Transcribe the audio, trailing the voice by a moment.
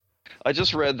I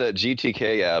just read that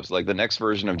GTK apps, like the next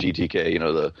version of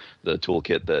GTK, the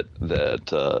toolkit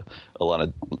that a lot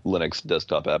of Linux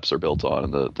desktop apps are built on,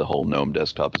 and the whole GNOME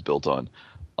desktop is built on.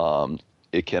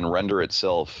 It can render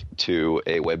itself to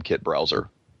a WebKit browser.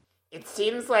 It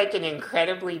seems like an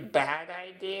incredibly bad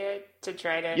idea to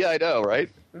try to Yeah, I know, right?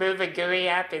 move a GUI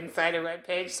app inside a web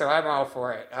page, so I'm all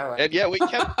for it. I like And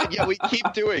it. we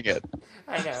keep doing it.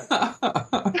 I know.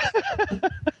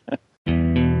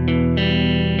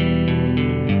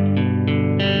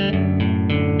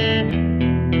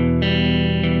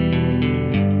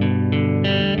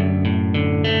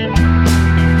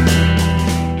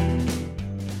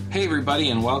 Hey everybody,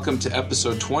 and welcome to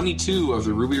episode 22 of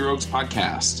the Ruby Rogues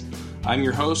podcast. I'm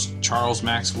your host, Charles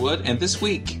Max Wood, and this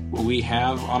week we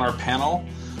have on our panel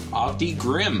Avdi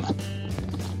Grimm.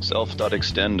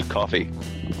 Self.extend coffee.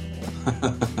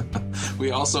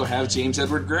 We also have James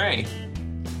Edward Gray.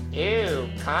 Ew,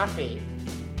 coffee.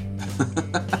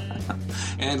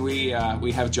 And we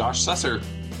have Josh Susser.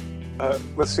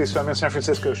 Let's see, so I'm in San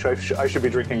Francisco. I should be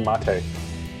drinking mate.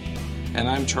 And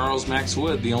I'm Charles Max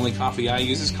Wood. The only coffee I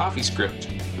use is CoffeeScript,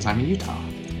 because I'm in Utah.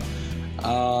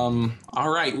 All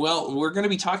right, well, we're going to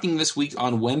be talking this week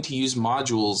on when to use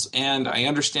modules, and I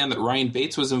understand that Ryan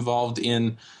Bates was involved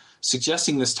in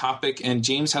suggesting this topic, and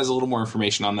James has a little more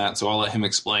information on that, so I'll let him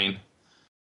explain.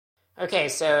 Okay,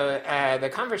 so the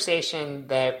conversation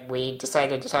that we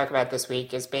decided to talk about this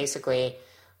week is basically,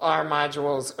 are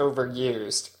modules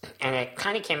overused? And it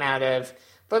kind of came out of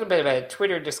a little bit of a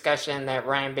Twitter discussion that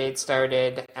Ryan Bates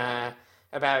started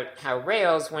about how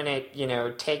Rails, when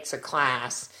it, takes a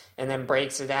class and then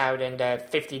breaks it out into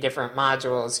 50 different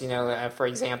modules, for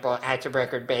example, Active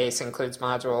Record Base includes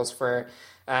modules for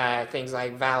things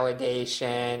like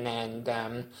validation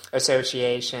and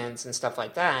associations and stuff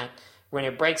like that. When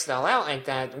it breaks it all out like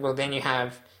that, well, then you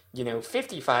have,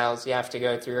 50 files you have to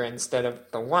go through instead of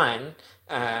the one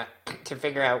to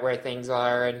figure out where things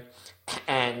are.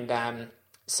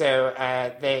 So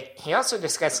he also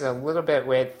discussed it a little bit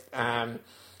with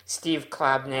Steve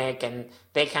Klobnik, and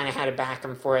they kind of had a back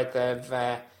and forth of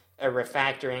a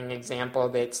refactoring example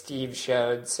that Steve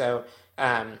showed. So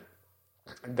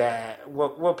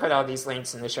we'll put all these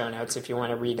links in the show notes if you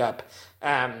want to read up.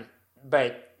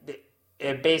 But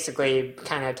it basically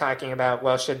kind of talking about,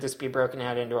 well, should this be broken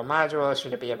out into a module?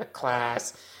 Should it be of a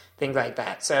class? Things like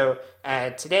that. So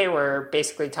today we're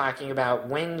basically talking about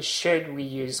when should we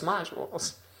use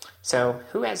modules. So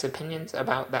who has opinions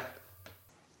about that?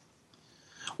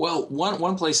 Well,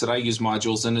 one place that I use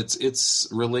modules, and it's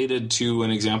related to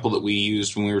an example that we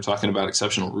used when we were talking about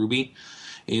exceptional Ruby,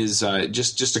 is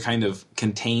just to kind of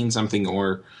contain something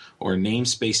or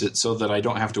namespace it so that I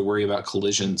don't have to worry about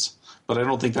collisions. But I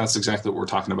don't think that's exactly what we're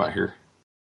talking about here.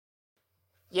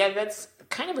 Yeah, that's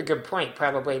kind of a good point,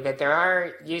 probably, that there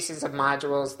are uses of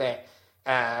modules that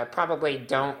probably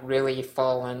don't really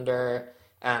fall under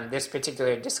this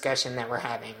particular discussion that we're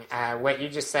having. What you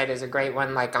just said is a great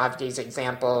one, like Avdi's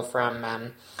example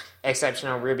from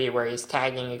Exceptional Ruby, where he's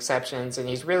tagging exceptions, and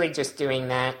he's really just doing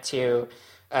that to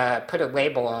put a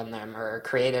label on them or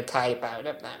create a type out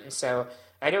of them. So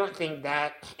I don't think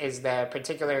that is the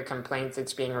particular complaint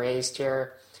that's being raised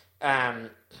here. And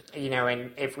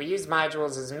if we use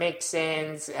modules as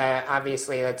mix-ins,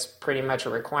 obviously that's pretty much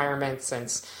a requirement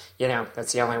since,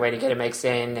 that's the only way to get a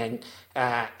mix-in. And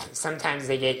sometimes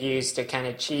they get used to kind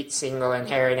of cheat single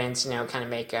inheritance, kind of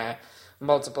make a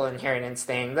multiple inheritance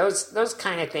thing. Those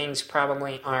kind of things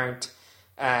probably aren't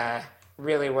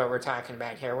really what we're talking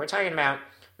about here. We're talking about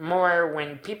more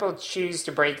when people choose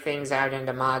to break things out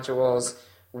into modules.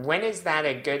 When is that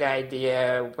a good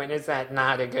idea? When is that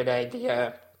not a good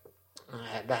idea?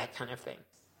 That kind of thing.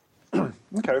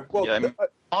 Okay. Well, yeah,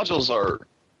 modules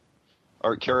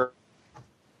are carry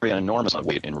an enormous amount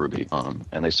of weight in Ruby,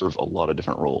 and they serve a lot of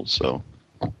different roles. So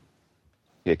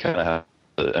you kind of have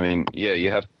to, you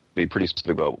have to be pretty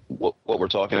specific about what we're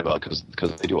talking about because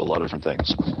they do a lot of different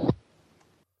things.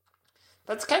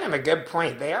 That's kind of a good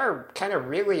point. They are kind of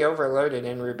really overloaded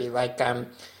in Ruby. Like,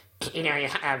 you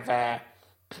have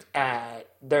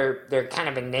they're kind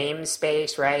of a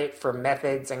namespace, right, for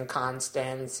methods and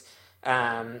constants.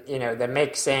 The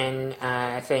mix-in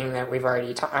thing that we've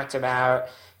already talked about,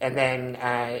 and then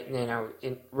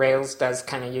Rails does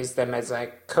kind of use them as a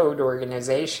code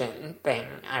organization thing,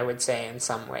 I would say, in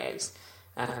some ways.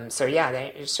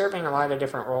 They're serving a lot of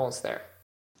different roles there.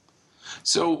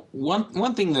 So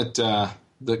one thing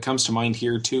that comes to mind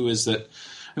here too is that,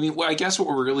 I guess what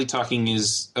we're really talking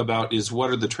about is what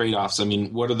are the trade-offs?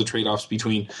 What are the trade-offs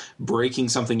between breaking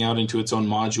something out into its own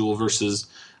module versus,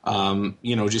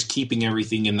 just keeping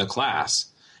everything in the class?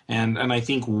 And I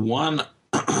think one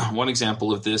one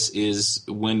example of this is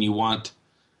when you want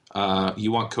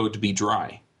code to be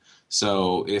dry.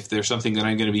 So if there's something that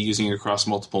I'm going to be using across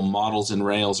multiple models in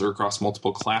Rails or across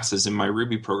multiple classes in my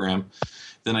Ruby program,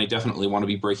 then I definitely want to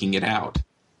be breaking it out.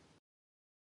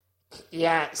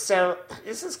 Yeah, so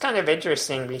this is kind of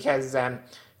interesting because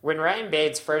when Ryan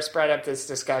Bates first brought up this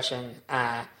discussion,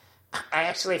 I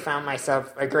actually found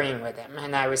myself agreeing with him.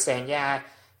 And I was saying, yeah,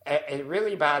 it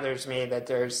really bothers me that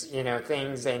there's,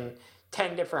 things in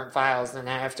 10 different files and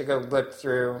I have to go look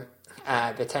through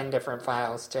the 10 different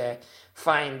files to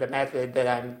find the method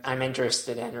that I'm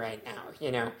interested in right now,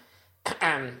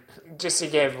 just to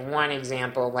give one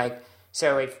example,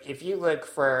 so if you look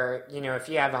for, if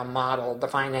you have a model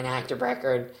defined in active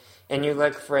record and you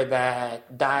look for the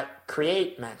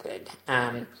 .create method,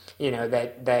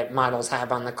 that models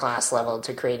have on the class level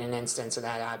to create an instance of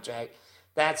that object,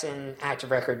 that's in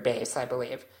active record base, I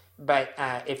believe. But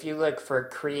if you look for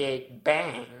create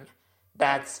bang,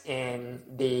 that's in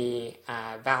the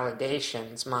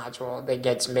validations module that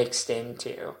gets mixed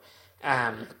into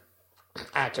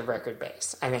active record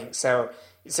base, I think. So,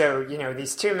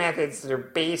 these two methods that are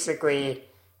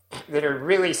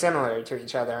really similar to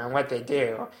each other and what they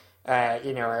do,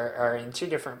 are in two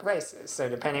different places. So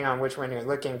depending on which one you're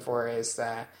looking for is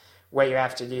what you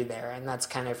have to do there, and that's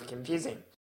kind of confusing.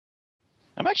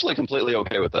 I'm actually completely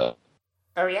okay with that.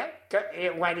 Oh, yeah?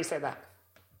 Why do you say that?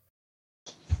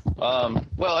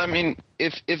 Well, I mean,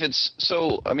 if it's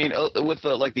so, I mean, with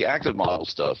the active model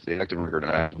stuff, the active record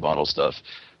and active model stuff,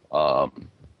 a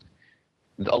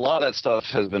lot of that stuff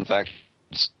has been factored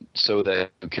so that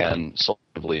you can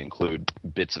selectively include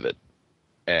bits of it,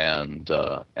 and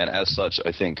as such,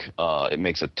 I think it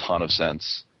makes a ton of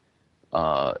sense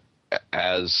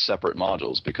as separate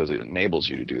modules because it enables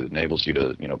you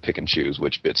to pick and choose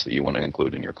which bits that you want to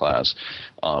include in your class,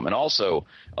 and also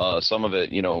some of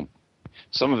it's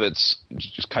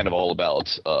just kind of all about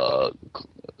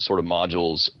sort of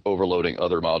modules overloading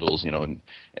other modules,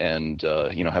 and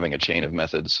having a chain of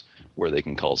methods where they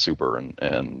can call super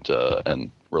and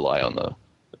rely on the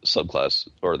subclass,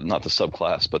 or not the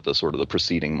subclass, but the sort of the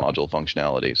preceding module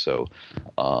functionality. So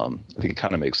I think it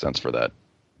kind of makes sense for that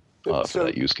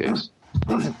that use case.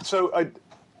 So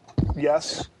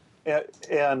yes,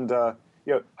 and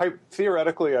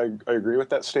theoretically, I agree with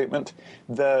that statement.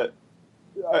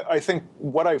 I think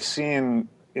what I've seen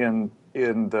in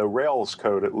the Rails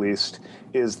code, at least,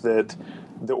 is that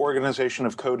the organization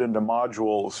of code into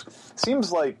modules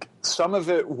seems like some of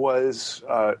it was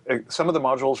some of the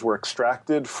modules were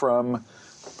extracted from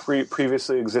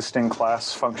previously existing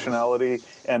class functionality,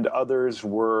 and others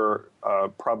were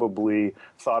probably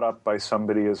thought up by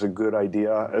somebody as a good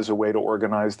idea, as a way to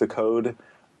organize the code,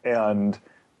 and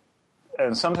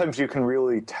sometimes you can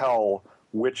really tell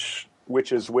which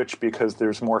is which because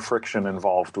there's more friction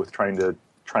involved with trying to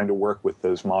work with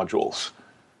those modules.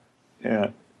 Yeah.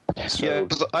 So, yeah,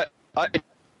 'cause I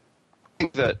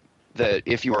think that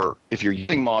if you're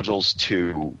using modules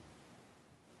to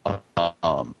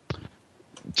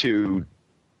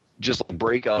just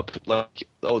break up,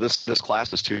 this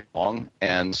class is too long,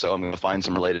 and so I'm going to find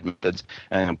some related methods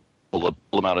and pull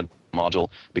them out of module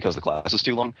because the class is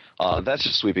too long. That's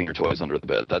just sweeping your toys under the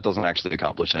bed. That doesn't actually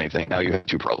accomplish anything. Now you have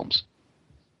two problems.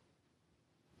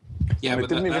 Yeah, but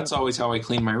that's always how I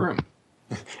clean my room.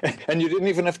 And you didn't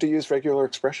even have to use regular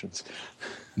expressions.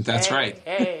 That's right.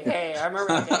 Hey, I'm a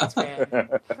regex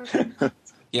fan.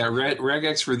 Yeah,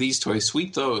 regex for these toys.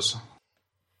 Sweep those.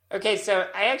 Okay, so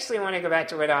I actually want to go back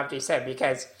to what Avdi said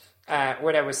because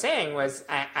what I was saying was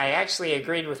I actually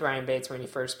agreed with Ryan Bates when he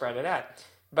first brought it up.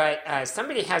 But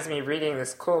somebody has me reading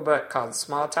this cool book called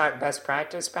Smalltalk Best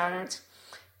Practice Patterns.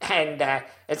 And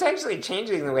it's actually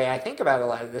changing the way I think about a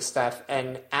lot of this stuff.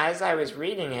 And as I was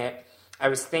reading it, I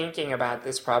was thinking about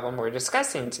this problem we're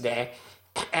discussing today.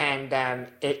 And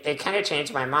it kind of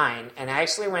changed my mind. And I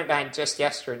actually went back just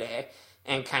yesterday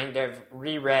and kind of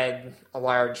reread a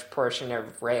large portion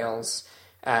of Rails'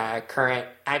 current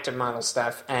active model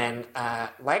stuff. And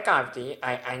like Avdi,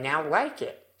 I now like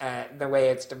it, the way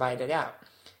it's divided out.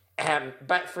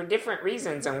 But for different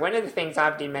reasons. And one of the things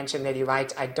Avdi mentioned that he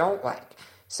liked, I don't like.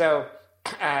 So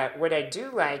what I do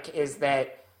like is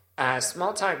that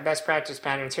Smalltalk Best Practice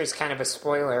Patterns, here's kind of a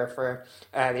spoiler for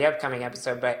the upcoming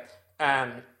episode, but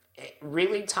it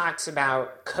really talks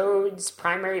about code's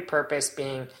primary purpose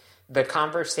being the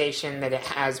conversation that it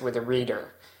has with a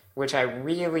reader, which I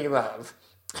really love.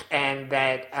 And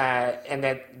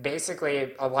that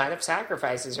basically a lot of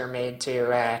sacrifices are made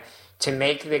to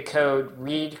make the code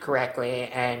read correctly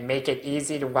and make it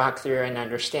easy to walk through and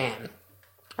understand.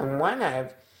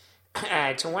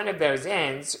 And to one of those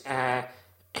ends,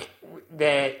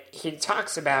 that he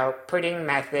talks about putting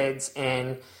methods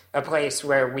in a place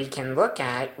where we can look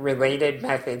at related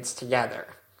methods together.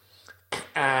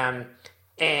 And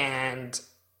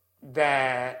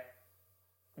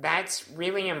that's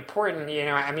really important.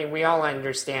 I mean, we all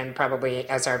understand probably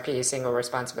SRP, single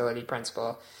responsibility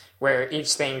principle, where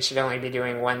each thing should only be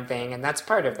doing one thing, and that's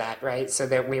part of that, right? So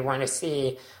that we want to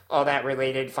see all that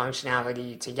related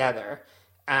functionality together.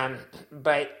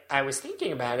 But I was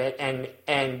thinking about it,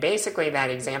 and basically that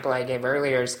example I gave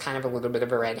earlier is kind of a little bit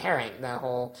of a red herring. The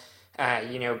whole,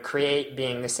 create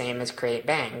being the same as create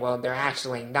bang. Well, they're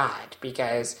actually not,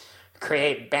 because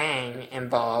create bang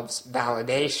involves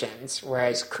validations,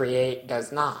 whereas create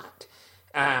does not.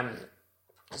 That's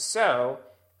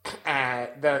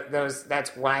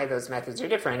why those methods are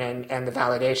different, and the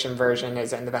validation version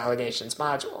is in the validations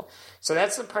module. So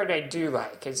that's the part I do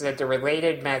like, is that the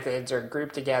related methods are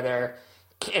grouped together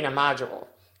in a module.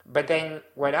 But then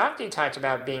what Avdi talked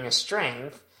about being a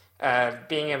strength,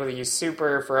 being able to use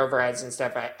super for overrides and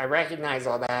stuff, I recognize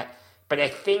all that, but I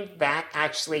think that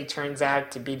actually turns out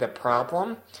to be the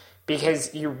problem,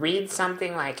 because you read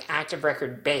something like active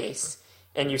record base,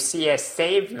 and you see a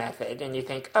save method, and you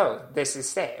think, oh, this is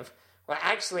save. Well,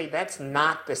 actually, that's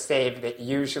not the save that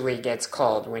usually gets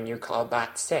called when you call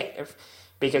 .save,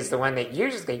 because the one that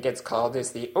usually gets called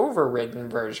is the overridden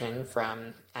version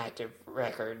from active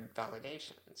record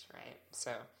validations, right?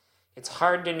 So it's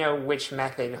hard to know which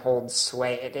method holds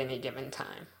sway at any given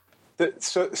time.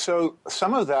 So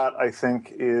some of that, I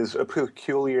think, is a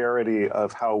peculiarity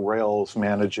of how Rails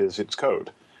manages its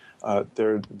code.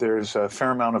 There's a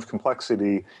fair amount of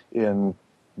complexity in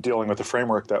dealing with a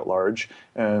framework that large,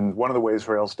 and one of the ways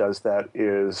Rails does that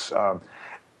is how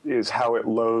it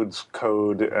loads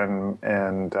code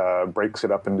and breaks it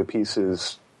up into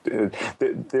pieces.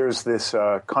 There's this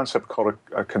concept called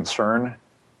a concern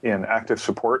in active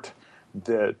support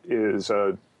that is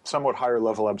a somewhat higher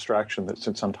level abstraction that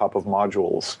sits on top of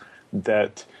modules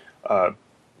that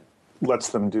lets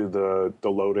them do the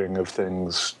loading of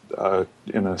things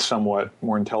in a somewhat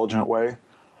more intelligent way.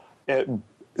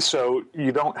 So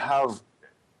you don't have,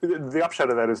 the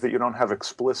upshot of that is that you don't have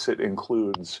explicit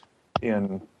includes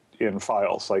in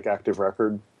files like active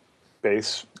record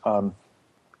base.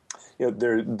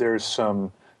 There's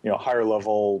some higher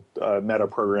level meta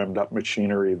programmed up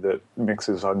machinery that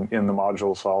mixes in the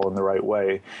modules all in the right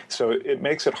way. So it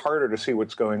makes it harder to see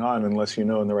what's going on unless you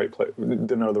know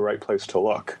the right place to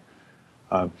look.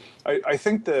 I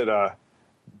think that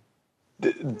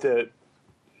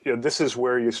this is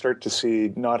where you start to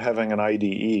see not having an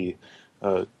IDE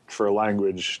for a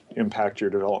language impact your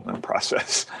development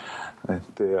process.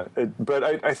 But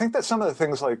I think that some of the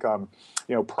things like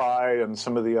pry and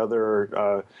some of the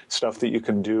other stuff that you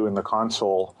can do in the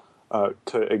console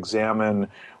to examine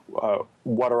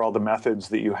what are all the methods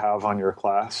that you have on your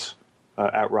class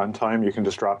at runtime, you can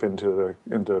just drop into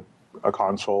a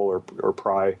console or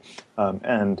pry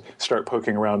and start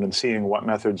poking around and seeing what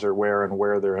methods are where and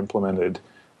where they're implemented.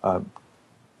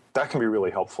 That can be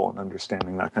really helpful in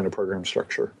understanding that kind of program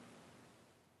structure.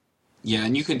 Yeah,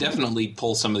 and you can definitely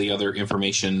pull some of the other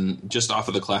information just off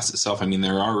of the class itself. I mean,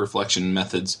 there are reflection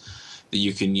methods that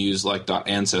you can use, like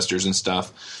 .ancestors and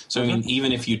stuff. So, I mean,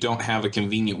 even if you don't have a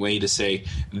convenient way to say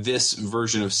this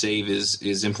version of save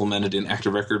is implemented in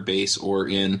active record base or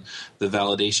in the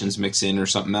validations mix-in or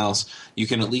something else, you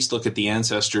can at least look at the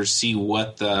ancestors, see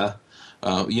what the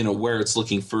where it's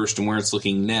looking first and where it's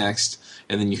looking next,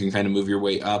 and then you can kind of move your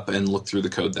way up and look through the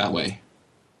code that way.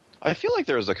 I feel like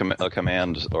there was a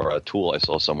command or a tool I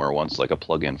saw somewhere once, like a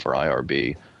plugin for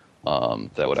IRB,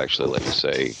 that would actually let you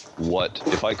say what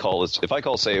if I call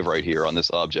save right here on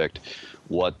this object,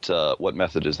 what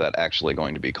method is that actually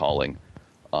going to be calling?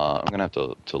 I'm gonna have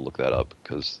to look that up,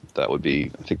 because I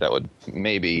think that would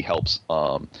maybe helps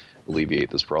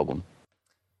alleviate this problem.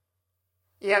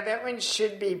 Yeah, that one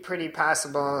should be pretty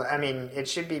possible. I mean, it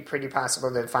should be pretty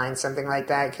possible to find something like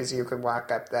that, because you could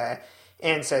walk up the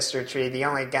ancestor tree. The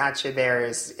only gotcha there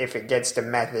is if it gets to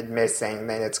method missing,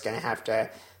 then it's going to have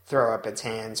to throw up its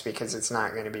hands, because it's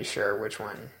not going to be sure which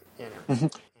one,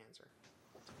 answer.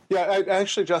 Yeah, I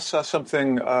actually just saw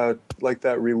something like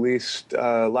that released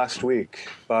last week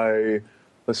by,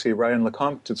 Ryan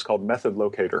LeCompte. It's called Method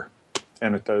Locator,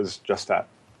 and it does just that.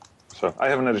 So I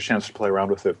haven't had a chance to play around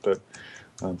with it, but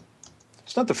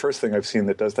it's not the first thing I've seen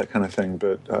that does that kind of thing,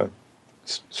 but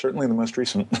it's certainly the most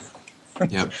recent.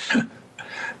 Yep.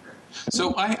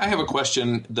 So I have a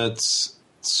question that's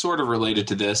sort of related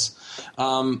to this.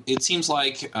 It seems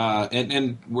like,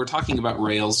 and we're talking about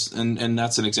Rails, and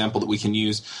that's an example that we can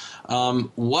use.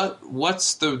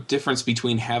 What's the difference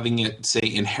between having it, say,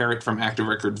 inherit from active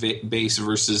record base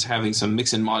versus having some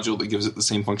mix-in module that gives it the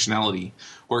same functionality?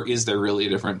 Or is there really a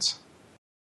difference?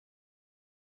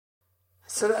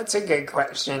 So that's a good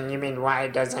question. You mean why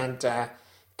doesn't...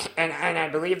 And I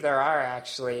believe there are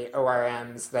actually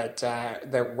ORMs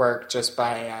that work just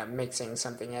by mixing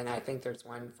something in. I think there's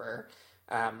one for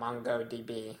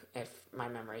MongoDB, if my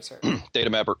memory serves.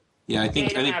 Data Mapper. Yeah, I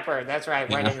think Mapper. That's right.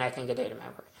 Yeah. Why didn't I think of Data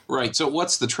Mapper? Right. So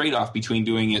what's the trade-off between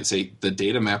doing it, say, the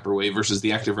Data Mapper way versus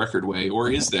the active record way,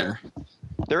 or is there?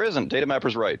 There isn't. Data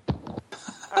Mapper's right.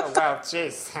 Oh, well,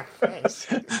 jeez. Thanks.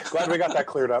 Glad we got that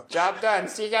cleared up. Job done.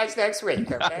 See you guys next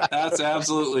week, okay? That's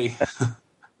absolutely...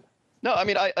 No, I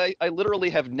mean, I literally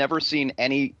have never seen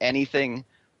any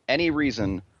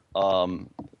reason to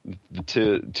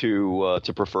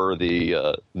prefer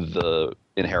the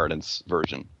inheritance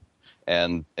version,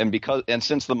 and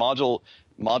since the module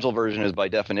version is by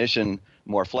definition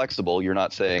more flexible, you're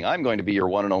not saying I'm going to be your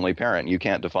one and only parent. You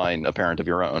can't define a parent of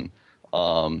your own.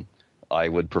 I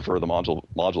would prefer the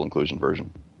module inclusion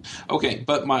version. Okay,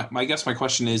 but my guess my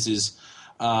question is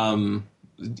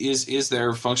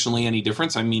there functionally any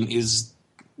difference? I mean, is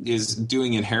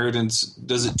doing inheritance,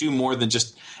 does it do more than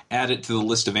just add it to the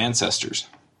list of ancestors?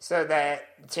 So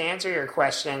to answer your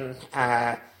question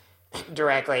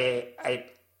directly,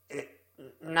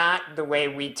 not the way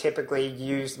we typically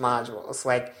use modules.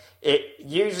 Like it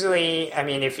usually, I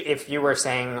mean, if you were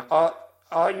saying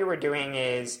all you were doing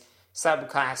is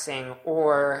subclassing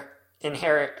or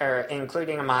inherit or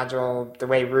including a module the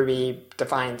way Ruby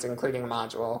defines including a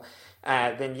module,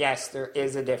 then yes, there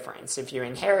is a difference. If you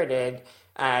inherited,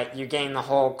 you gain the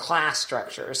whole class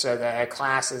structure. So the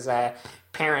class is a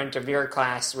parent of your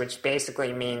class, which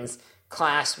basically means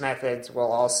class methods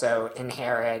will also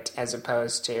inherit as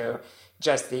opposed to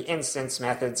just the instance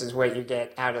methods is what you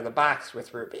get out of the box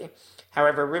with Ruby.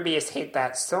 However, Rubyists hate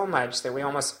that so much that we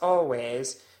almost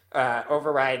always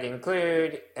override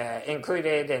included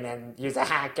and then use a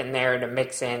hack in there to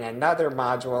mix in another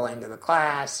module into the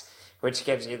class, which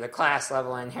gives you the class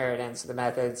level inheritance of the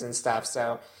methods and stuff.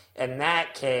 So in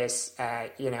that case, I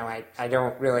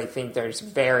don't really think there's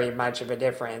very much of a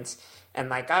difference. And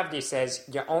like Avdi says,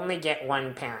 you only get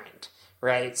one parent,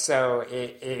 right? So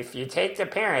if you take the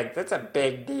parent, that's a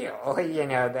big deal.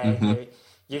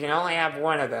 You can only have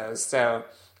one of those. So,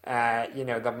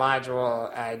 the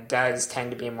module does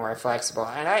tend to be more flexible.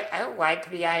 And I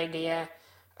like the idea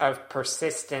of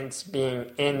persistence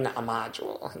being in a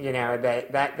module.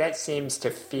 That seems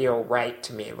to feel right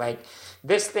to me. Like,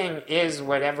 this thing is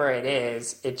whatever it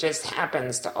is. It just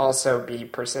happens to also be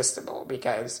persistable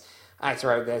because I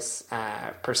throw this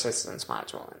persistence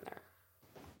module in there.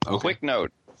 Okay. Quick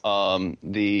note: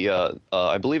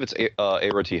 I believe it's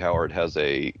Ara T. Howard has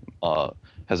a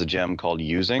gem called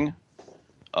using,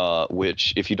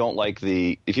 which if you don't like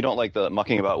the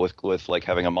mucking about with like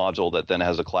having a module that then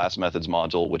has a class methods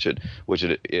module, which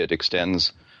it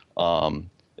extends on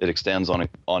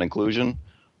inclusion,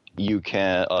 you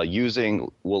can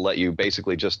using will let you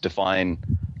basically just define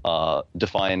a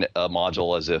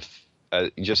module as if.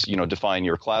 Define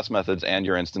your class methods and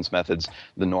your instance methods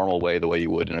the normal way, the way you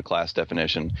would in a class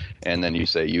definition, and then you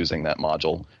say using that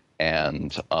module,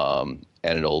 and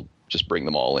it'll just bring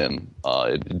them all in.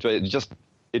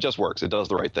 It just works. It does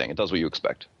the right thing. It does what you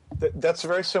expect. That's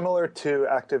very similar to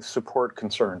active support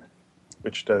concern,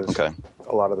 which does a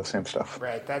lot of the same stuff.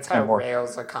 Right. That's how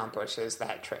Rails accomplishes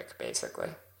that trick, basically.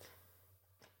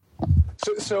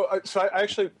 So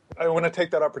I want to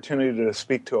take that opportunity to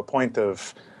speak to a point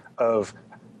of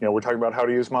we're talking about how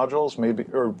to use modules, maybe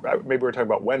we're talking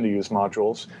about when to use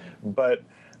modules, but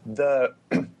that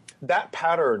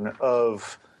pattern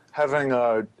of having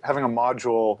a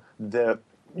module that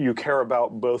you care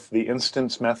about both the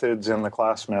instance methods and the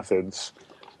class methods.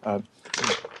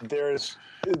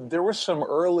 There were some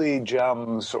early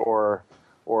gems or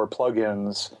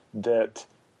plugins that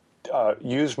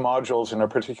use modules in a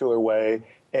particular way,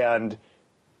 and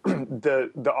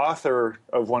the author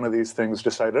of one of these things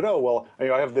decided, I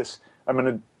have this, I'm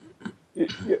going to...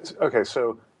 Okay,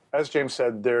 so as James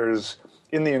said, there's,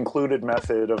 in the included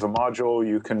method of a module,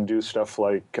 you can do stuff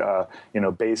like,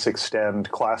 base extend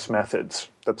class methods.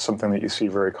 That's something that you see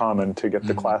very common to get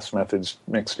the class methods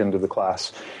mixed into the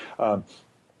class.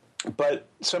 But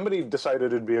somebody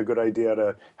decided it'd be a good idea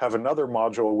to have another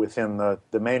module within the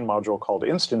main module called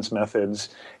instance methods,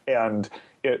 and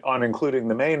on including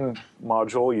the main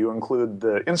module, you include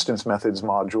the instance methods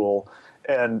module.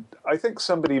 And I think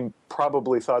somebody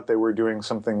probably thought they were doing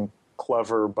something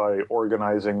clever by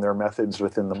organizing their methods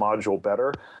within the module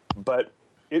better, but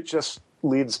it just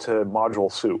leads to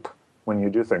module soup when you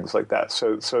do things like that.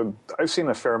 So I've seen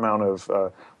a fair amount of,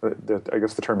 I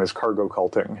guess the term is cargo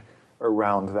culting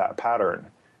around that pattern.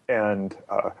 And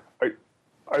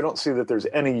I don't see that there's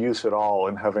any use at all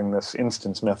in having this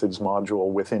instance methods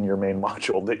module within your main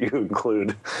module that you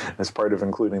include as part of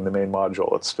including the main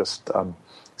module. It's just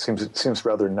seems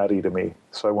rather nutty to me.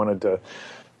 So I wanted to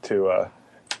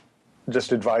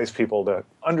just advise people to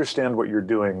understand what you're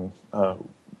doing,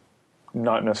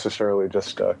 not necessarily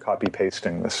just copy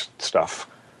pasting this stuff.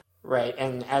 Right,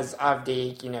 and as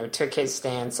Avdi, took his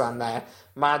stance on the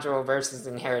module versus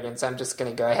inheritance, I'm just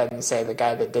going to go ahead and say the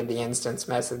guy that did the instance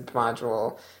method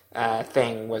module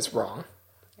thing was wrong.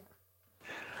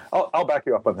 I'll back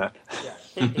you up on that.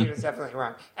 Yeah, he was definitely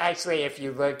wrong. Actually, if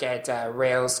you look at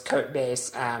Rails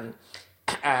codebase,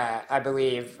 I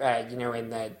believe, in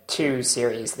the 2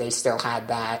 series, they still had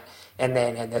that, and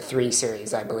then in the 3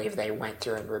 series, I believe they went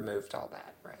through and removed all that.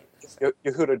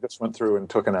 Yehuda just went through and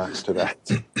took an axe to that.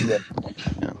 Yeah.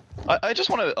 I just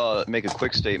want to make a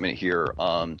quick statement here,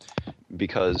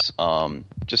 because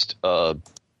just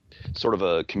sort of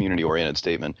a community-oriented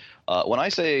statement. When I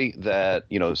say that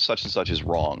such and such is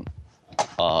wrong,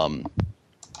 what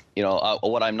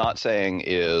I'm not saying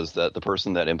is that the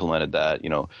person that implemented that,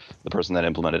 the person that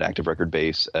implemented Active Record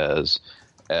Base as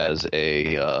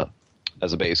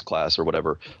a base class or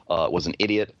whatever, was an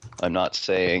idiot. I'm not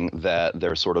saying that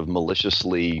they're sort of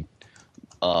maliciously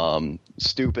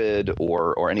stupid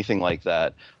or anything like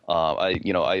that.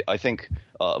 I think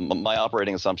my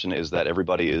operating assumption is that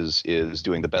everybody is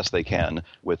doing the best they can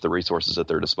with the resources at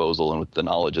their disposal and with the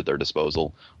knowledge at their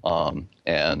disposal. And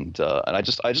I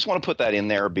just want to put that in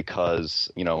there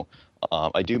because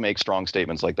I do make strong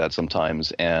statements like that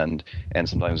sometimes, and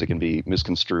sometimes it can be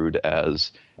misconstrued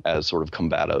as sort of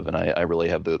combative. And I really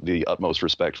have the utmost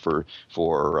respect for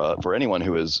anyone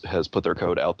who has put their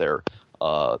code out there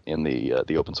in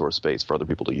the open source space for other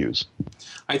people to use.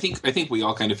 I think we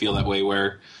all kind of feel that way,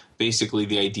 where basically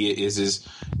the idea is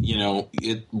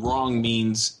wrong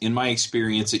means, in my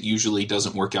experience, it usually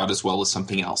doesn't work out as well as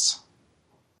something else.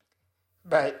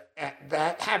 But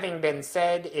that having been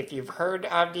said, if you've heard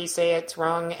Avdi say it's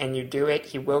wrong and you do it,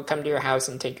 he will come to your house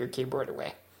and take your keyboard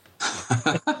away.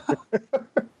 I'm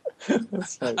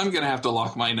going to have to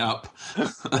lock mine up.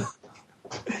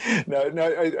 No,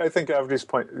 I think Avdi's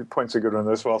point's a good one.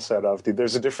 That's well said, Avdi.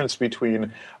 There's a difference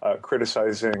between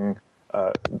criticizing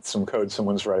some code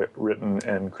someone's written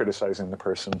and criticizing the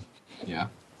person. Yeah.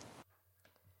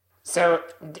 So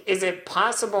is it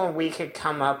possible we could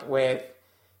come up with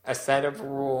a set of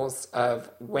rules of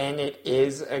when it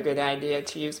is a good idea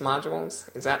to use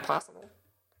modules? Is that possible?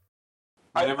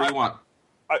 Whatever you want.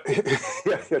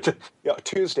 Yeah,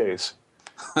 Tuesdays.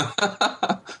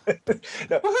 Woohoo!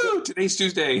 Today's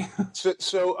Tuesday.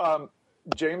 So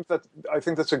James, I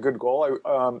think that's a good goal.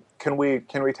 Can we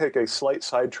take a slight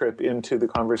side trip into the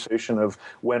conversation of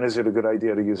when is it a good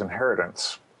idea to use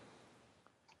inheritance?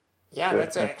 Yeah,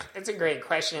 that's a great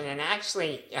question. And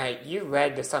actually, you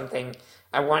led to something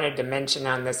I wanted to mention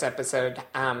on this episode.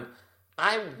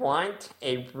 I want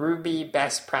a Ruby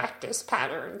best practice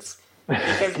patterns.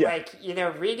 Because,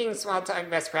 reading Smalltalk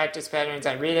best practice patterns,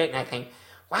 I read it and I think,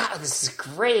 wow, this is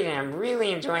great and I'm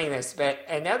really enjoying this. But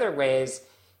in other ways,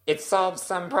 it solves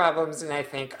some problems and I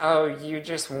think, oh, you're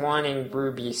just wanting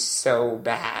Ruby so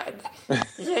bad.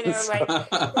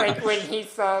 Like when he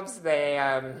solves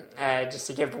the, just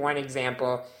to give one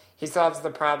example, he solves the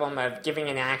problem of giving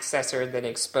an accessor that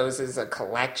exposes a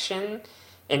collection.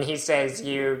 And he says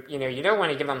you don't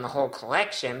want to give them the whole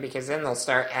collection because then they'll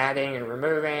start adding and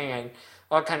removing and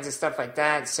all kinds of stuff like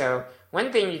that. So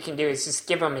one thing you can do is just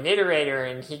give them an iterator,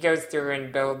 and he goes through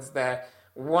and builds the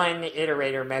one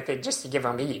iterator method just to give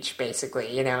them each,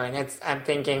 basically. And I'm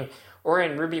thinking, or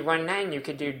in Ruby 1.9 you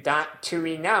could do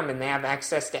 .toenum, and they have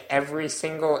access to every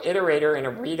single iterator in a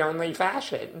read-only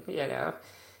fashion.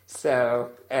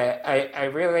 So I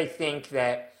really think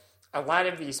that a lot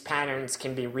of these patterns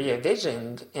can be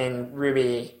re-envisioned in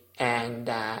Ruby and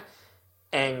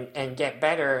get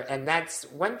better. And that's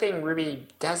one thing Ruby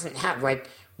doesn't have. Like,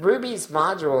 Ruby's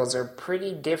modules are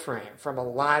pretty different from a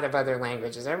lot of other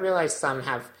languages. I realize some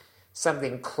have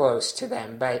something close to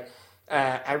them, but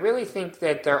I really think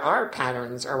that there are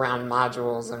patterns around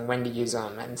modules and when to use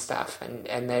them and stuff,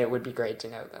 and that it would be great to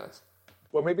know those.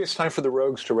 Well, maybe it's time for the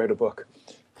rogues to write a book.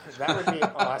 That would be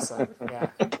awesome. Yeah.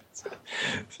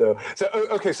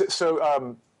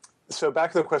 So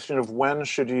back to the question of when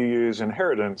should you use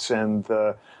inheritance, and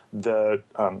the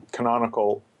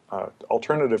canonical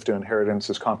alternative to inheritance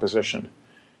is composition.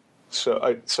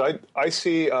 I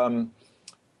see.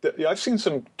 I've seen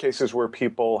some cases where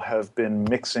people have been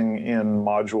mixing in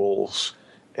modules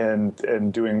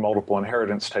and doing multiple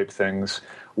inheritance type things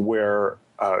where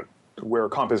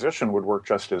composition would work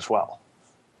just as well.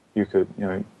 You could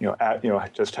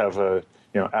just have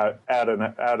add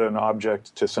an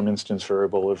object to some instance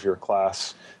variable of your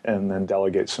class and then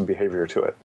delegate some behavior to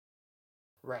it.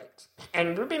 Right.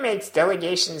 And Ruby makes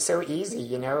delegation so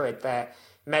easy, with the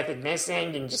method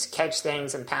missing, you can just catch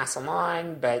things and pass them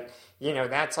on, but,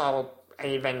 that's all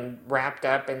even wrapped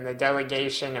up in the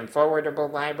delegation and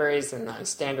forwardable libraries and the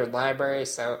standard library,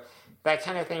 so that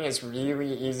kind of thing is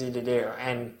really easy to do.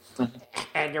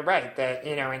 And you're right, that,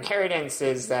 inheritance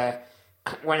is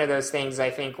one of those things.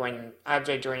 I think when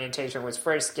object orientation was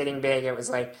first getting big, it was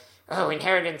like, oh,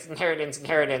 inheritance,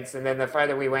 and then the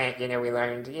farther we went, we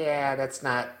learned, that's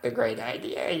not the great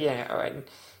idea,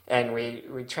 and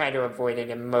we try to avoid it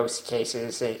in most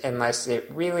cases unless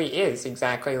it really is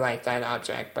exactly like that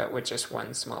object, but with just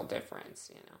one small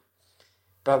difference,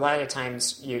 But a lot of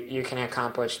times you can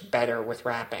accomplish better with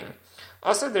wrapping.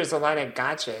 Also, there's a lot of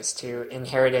gotchas to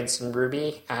inheritance in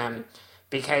Ruby.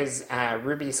 Because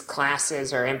Ruby's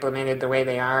classes are implemented the way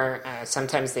they are,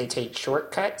 sometimes they take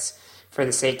shortcuts for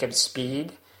the sake of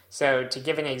speed. So to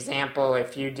give an example,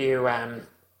 if you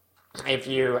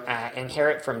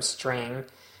inherit from string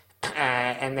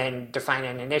and then define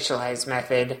an initialize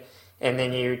method, and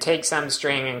then you take some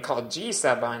string and call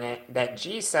gsub on it, that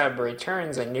gsub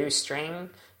returns a new string,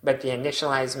 but the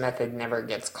initialize method never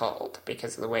gets called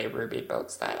because of the way Ruby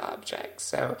builds that object.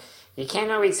 So you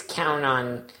can't always count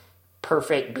on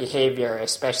perfect behavior,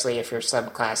 especially if you're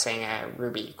subclassing a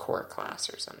Ruby core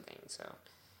class or something. So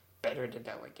better to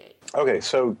delegate. Okay,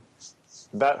 so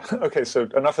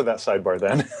enough of that sidebar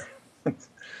then.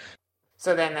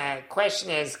 So then the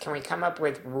question is, can we come up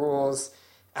with rules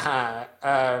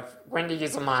of when to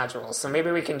use a module? So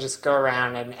maybe we can just go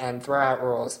around and throw out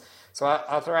rules. So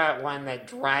I'll throw out one that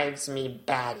drives me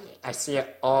batty. I see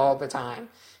it all the time.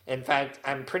 In fact,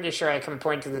 I'm pretty sure I can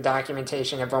point to the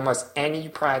documentation of almost any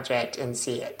project and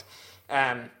see it.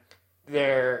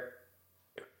 They're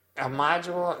a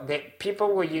module that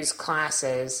people will use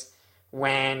classes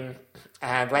when,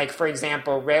 like for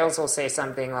example, Rails will say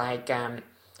something like,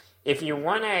 if you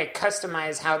want to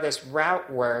customize how this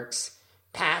route works,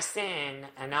 pass in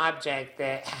an object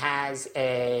that has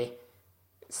a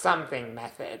something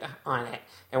method on it.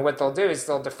 And what they'll do is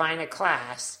they'll define a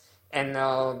class and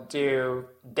they'll do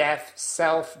def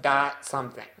self dot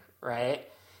something, right?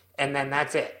 And then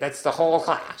that's it. That's the whole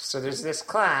class. So there's this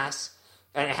class,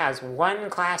 and it has one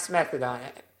class method on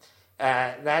it.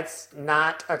 That's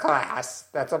not a class.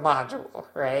 That's a module,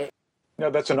 right? No,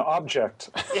 that's an object.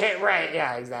 Yeah, right.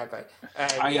 Yeah, exactly.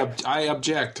 I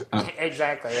object.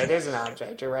 Exactly. It is an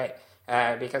object. You're right.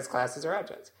 Because classes are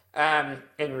objects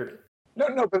in Ruby.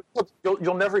 No, but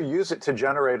you'll never use it to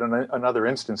generate another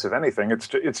instance of anything.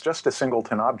 It's just a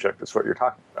singleton object is what you're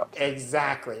talking about.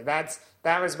 Exactly. That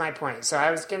was my point. So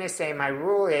I was going to say my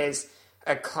rule is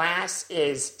a class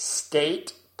is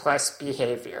state plus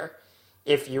behavior.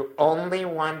 If you only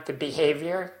want the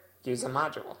behavior, use a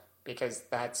module, because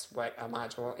that's what a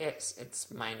module is.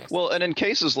 It's minus. Well, and in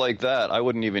cases like that, I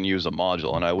wouldn't even use a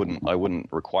module, and I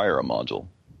wouldn't require a module.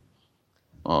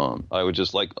 I would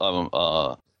just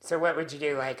So what would you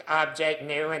do, like object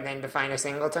new and then define a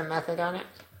singleton method on it?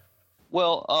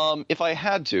 Well, if I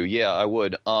had to, yeah, I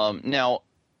would. Now,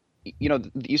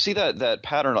 you see that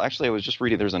pattern. Actually, I was just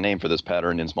reading. There's a name for this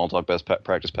pattern in Smalltalk best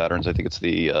practice patterns. I think it's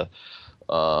the.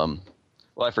 I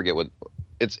forget what.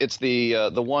 It's the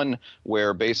one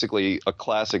where basically a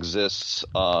class exists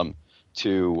to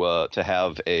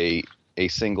have a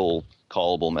single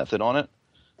callable method on it,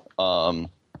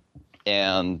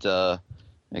 and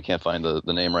I can't find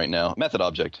the name right now. Method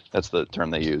object. That's the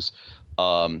term they use.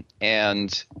 When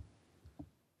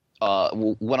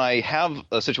I have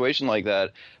a situation like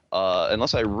that,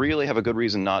 unless I really have a good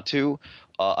reason not to,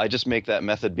 I just make that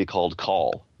method be called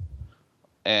call.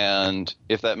 And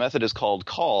if that method is called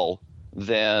call,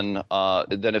 then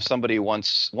if somebody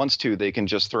wants to, they can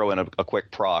just throw in a quick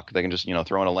proc. They can just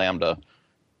throw in a lambda,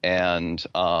 and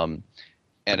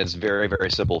it's very,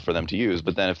 very simple for them to use.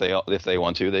 But then if they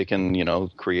want to, they can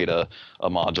create a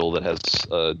module that has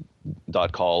a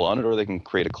 .call on it, or they can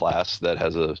create a class that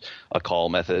has a call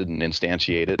method and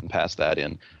instantiate it and pass that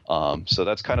in. So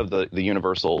that's kind of the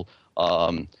universal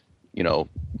callable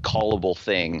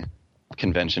thing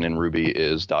convention in Ruby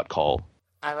is .call.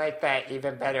 I like that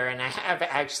even better, and I have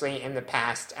actually in the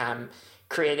past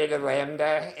created a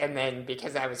lambda, and then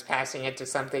because I was passing it to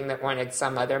something that wanted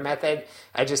some other method,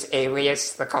 I just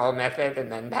aliased the call method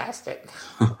and then passed it.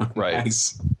 Right.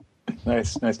 Nice.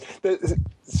 Nice.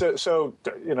 So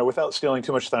without stealing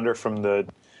too much thunder from the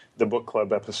book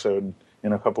club episode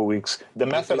in a couple weeks, the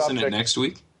method Isn't object. it next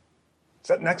week? Is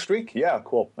that next week? Yeah,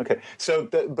 cool. Okay. So,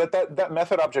 that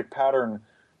method object pattern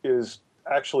is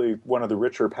actually one of the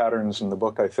richer patterns in the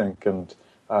book, I think, and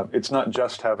it's not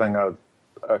just having a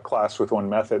class with one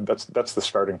method. That's the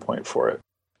starting point for it.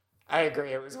 I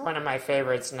agree. It was one of my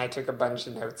favorites, and I took a bunch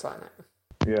of notes on it.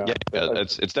 Yeah.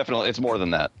 It's definitely, it's more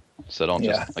than that. So don't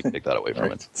just take that away from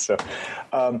Right. it. So,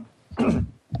 all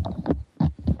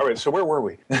right. So where were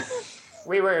we?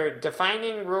 We were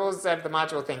defining rules of the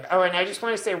module thing. Oh, and I just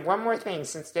want to say one more thing,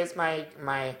 since this is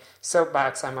my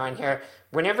soapbox I'm on here.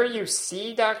 Whenever you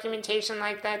see documentation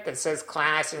like that says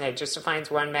class and it just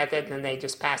defines one method and then they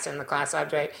just pass in the class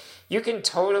object, you can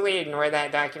totally ignore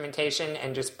that documentation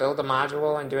and just build a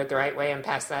module and do it the right way and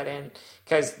pass that in,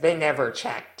 because they never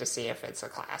check to see if it's a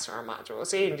class or a module.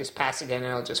 So you can just pass it in and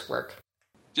it'll just work.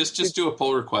 Just do a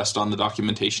pull request on the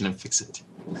documentation and fix it.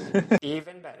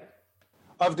 Even better.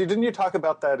 Didn't you talk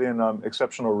about that in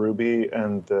exceptional Ruby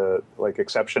and the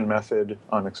exception method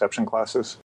on exception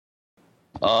classes?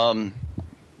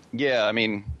 Yeah, I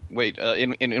mean, wait,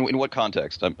 in what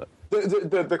context?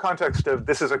 The context of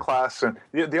this is a class, and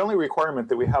the only requirement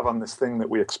that we have on this thing that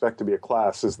we expect to be a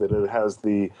class is that it has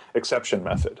the exception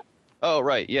method. Oh,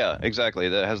 right. Yeah, exactly.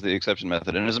 That has the exception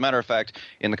method. And as a matter of fact,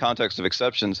 in the context of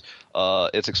exceptions,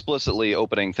 it's explicitly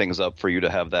opening things up for you to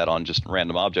have that on just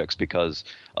random objects because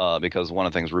one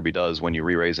of the things Ruby does when you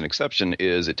re-raise an exception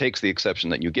is it takes the exception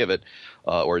that you give it,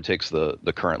 or it takes the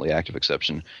currently active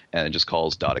exception, and it just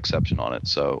calls .exception on it.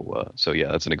 So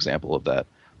yeah, that's an example of that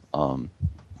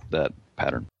that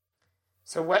pattern.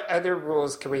 So what other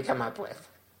rules can we come up with?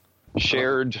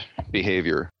 Shared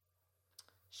behavior.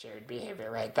 Shared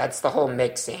behavior, right? That's the whole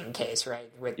mixing case,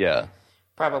 right? With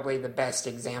probably the best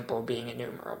example being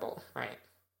enumerable, right?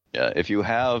 Yeah, if you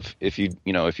have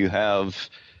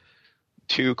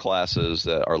two classes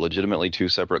that are legitimately two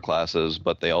separate classes,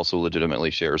 but they also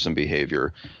legitimately share some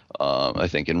behavior, I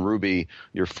think in Ruby,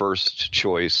 your first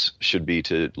choice should be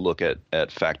to look at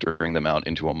factoring them out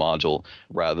into a module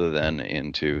rather than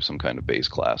into some kind of base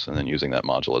class and then using that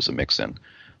module as a mix-in.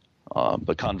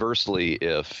 But conversely,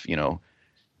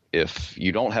 if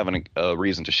you don't have a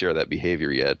reason to share that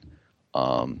behavior yet,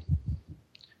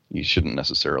 you shouldn't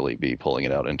necessarily be pulling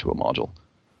it out into a module.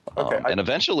 Okay, and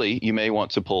eventually, you may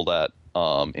want to pull that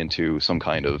into some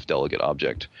kind of delegate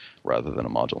object rather than a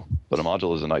module. But a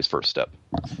module is a nice first step.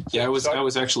 Yeah, I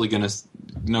was actually going to...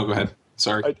 No, go ahead.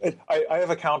 Sorry. I have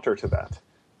a counter to that.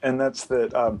 And that's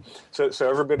that... So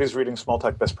everybody's reading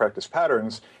Smalltalk best practice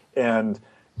patterns, and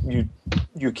you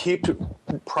keep...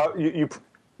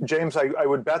 James, I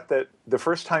would bet that the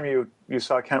first time you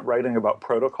saw Kent writing about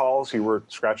protocols, you were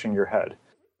scratching your head.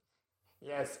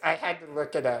 Yes, I had to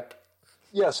look it up.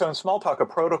 Yeah, so in Smalltalk, a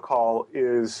protocol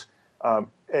is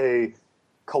a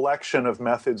collection of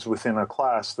methods within a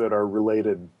class that are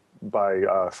related by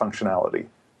functionality.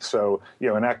 So,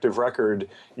 in Active Record,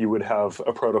 you would have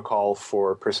a protocol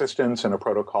for persistence and a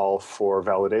protocol for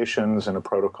validations and a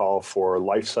protocol for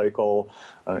lifecycle,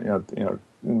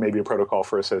 maybe a protocol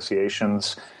for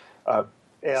associations. And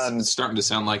it's starting to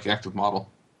sound like Active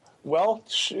Model. Well,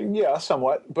 yeah,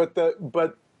 somewhat. But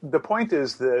the point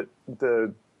is that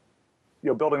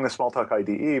building the Smalltalk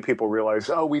IDE, people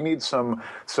realize, we need some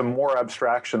more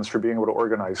abstractions for being able to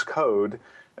organize code,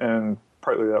 and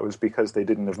partly that was because they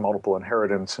didn't have multiple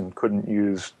inheritance and couldn't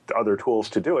use other tools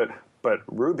to do it. But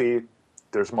Ruby,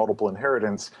 there's multiple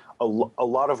inheritance. A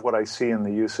lot of what I see in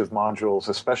the use of modules,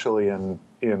 especially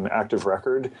in Active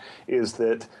Record, is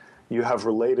that you have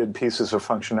related pieces of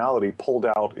functionality pulled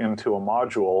out into a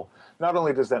module. Not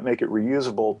only does that make it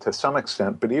reusable to some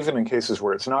extent, but even in cases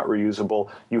where it's not reusable,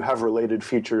 you have related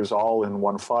features all in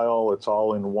one file. It's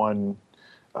all in one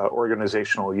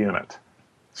organizational unit.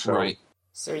 So, right.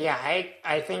 So yeah,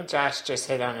 I think Josh just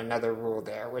hit on another rule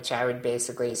there, which I would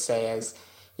basically say is,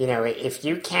 if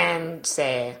you can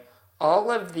say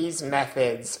all of these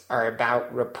methods are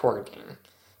about reporting,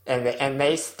 and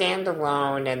they stand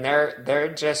alone and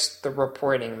they're just the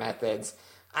reporting methods,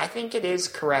 I think it is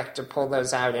correct to pull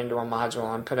those out into a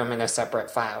module and put them in a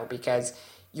separate file, because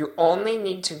you only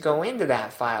need to go into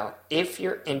that file if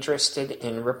you're interested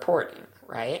in reporting,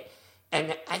 right?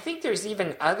 And I think there's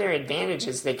even other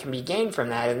advantages that can be gained from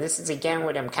that, and this is again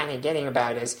what I'm kind of getting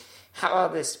about is how all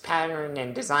this pattern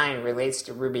and design relates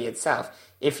to Ruby itself.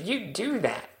 If you do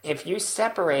that, if you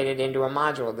separate it into a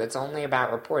module that's only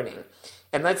about reporting,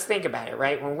 And let's think about it,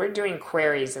 right? When we're doing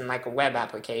queries in like a web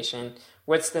application,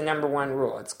 what's the number one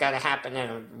rule? It's got to happen in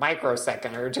a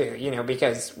microsecond or two,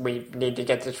 because we need to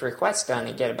get this request done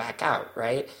and get it back out,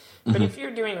 right? But if you're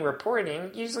doing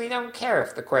reporting, you usually don't care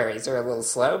if the queries are a little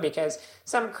slow because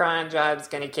some cron job's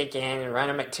going to kick in and run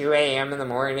them at 2 a.m. in the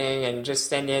morning and just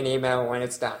send you an email when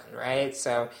it's done, right?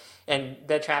 So, and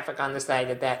the traffic on the site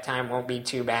at that time won't be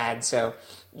too bad. So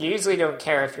you usually don't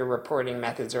care if your reporting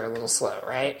methods are a little slow,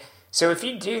 right? So if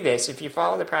you do this, if you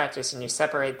follow the practice and you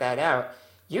separate that out,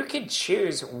 you could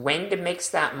choose when to mix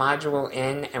that module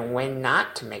in and when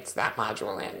not to mix that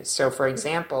module in. So for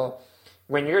example,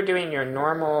 when you're doing your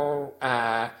normal,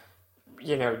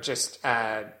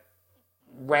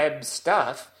 web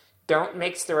stuff, don't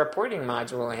mix the reporting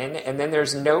module in, and then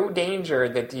there's no danger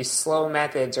that these slow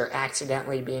methods are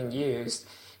accidentally being used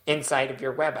inside of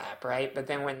your web app, right? But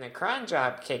then when the cron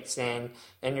job kicks in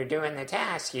and you're doing the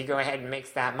task, you go ahead and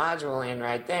mix that module in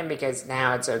right then because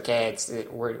now it's okay.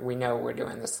 We know we're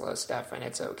doing the slow stuff and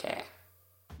it's okay.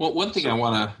 Well, one thing I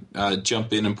want to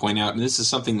jump in and point out, and this is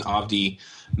something Avdi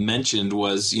mentioned,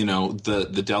 was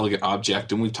the delegate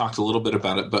object, and we've talked a little bit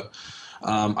about it, but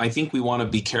I think we want to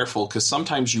be careful because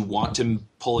sometimes you want to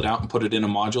pull it out and put it in a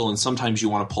module, and sometimes you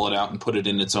want to pull it out and put it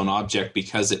in its own object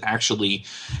because it actually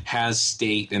has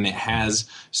state and it has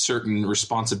certain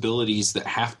responsibilities that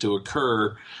have to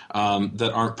occur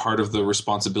that aren't part of the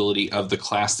responsibility of the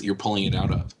class that you're pulling it out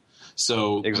of.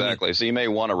 So exactly. So you may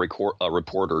want a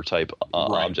reporter type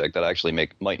right. object that actually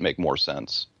might make more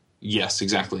sense. Yes,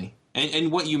 exactly.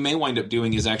 And what you may wind up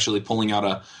doing is actually pulling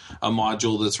out a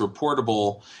module that's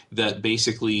reportable that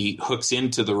basically hooks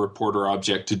into the reporter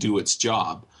object to do its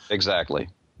job. Exactly.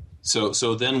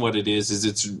 So then what it is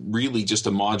it's really just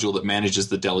a module that manages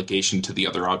the delegation to the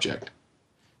other object.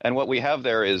 And what we have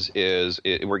there is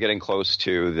we're getting close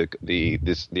to the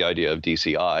idea of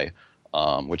DCI,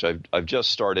 which I've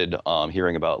just started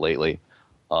hearing about lately,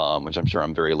 which I'm sure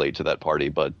I'm very late to that party,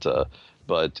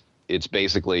 but it's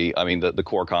basically, I mean, the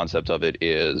core concept of it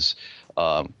is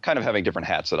kind of having different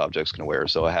hats that objects can wear.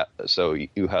 So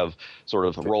you have sort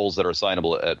of roles that are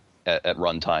assignable at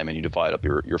runtime, and you divide up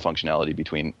your functionality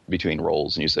between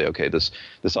roles, and you say, okay, this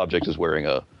object is wearing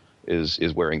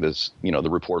is wearing this, the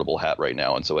reportable hat right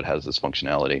now, and so it has this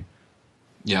functionality.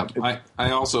 Yeah, I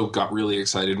also got really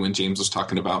excited when James was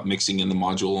talking about mixing in the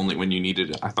module only when you needed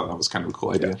it. I thought that was kind of a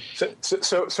cool idea. So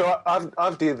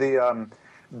Avdi,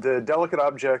 the delegate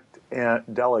object and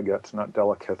delegate, not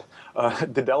delicate,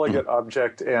 the delegate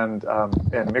object and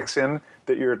mix in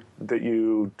that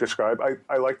you describe.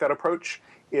 I like that approach.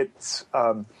 It's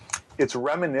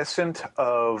reminiscent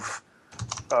of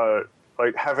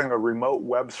like having a remote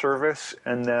web service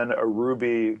and then a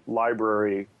Ruby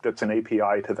library that's an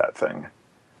API to that thing.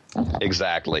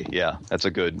 Exactly. Yeah, that's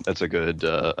a good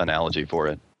analogy for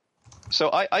it. So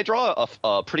I draw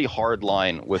a pretty hard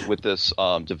line with this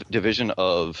division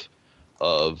of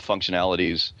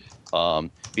functionalities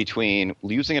between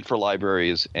using it for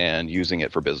libraries and using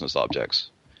it for business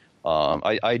objects.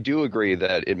 I do agree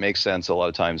that it makes sense a lot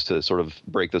of times to sort of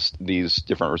break these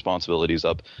different responsibilities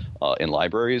up in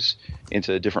libraries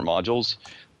into different modules.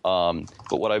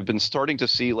 But what I've been starting to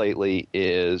see lately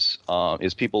is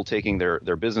people taking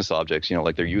their business objects,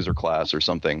 like their user class or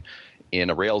something in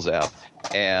a Rails app,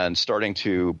 and starting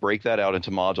to break that out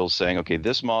into modules, saying, okay,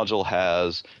 this module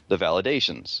has the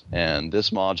validations, and this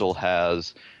module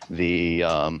has the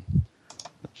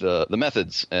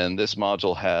methods, and this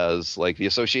module has like the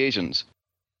associations.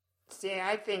 See,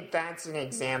 I think that's an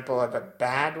example of a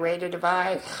bad way to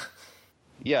divide.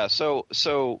 Yeah, so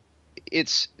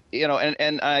it's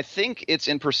and I think it's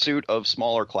in pursuit of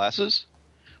smaller classes.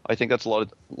 I think that's a lot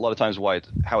of times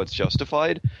how it's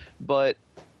justified, but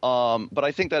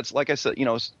I think that's, like I said,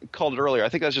 called it earlier, I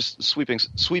think that's just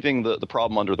sweeping the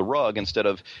problem under the rug instead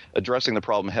of addressing the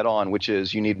problem head on, which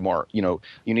is you need more, you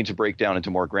need to break down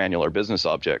into more granular business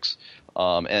objects.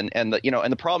 And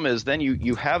the problem is then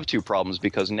you have two problems,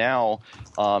 because now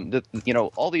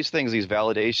all these things, these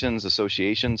validations,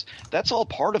 associations, that's all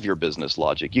part of your business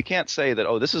logic. You can't say that,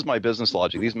 oh, this is my business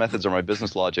logic, these methods are my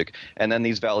business logic, and then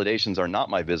these validations are not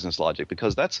my business logic,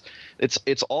 because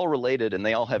it's all related and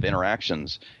they all have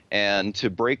interactions. And to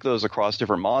break those across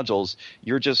different modules,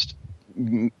 you're just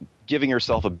giving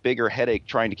yourself a bigger headache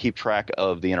trying to keep track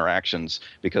of the interactions,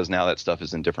 because now that stuff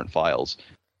is in different files.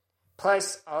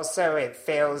 Plus, also, it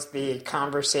fails the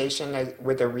conversation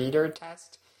with a reader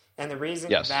test. And the reason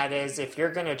Yes. that is, if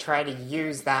you're going to try to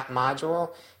use that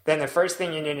module, then the first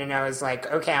thing you need to know is like,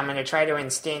 okay, I'm going to try to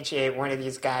instantiate one of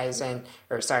these guys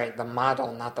the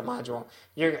model, not the module.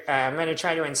 I'm going to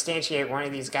try to instantiate one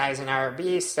of these guys in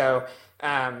IRB, so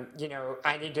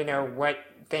I need to know what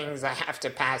things I have to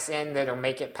pass in that'll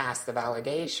make it past the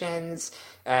validations.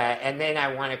 And then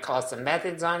I want to call some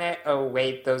methods on it. Oh,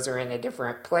 wait, those are in a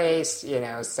different place,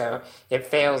 so it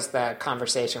fails the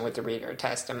conversation with the reader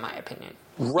test, in my opinion.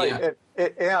 Right.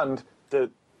 Yeah. And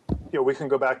we can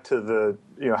go back to the,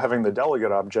 having the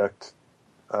delegate object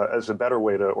as a better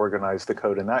way to organize the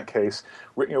code in that case.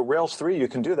 Rails 3, you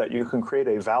can do that. You can create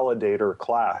a validator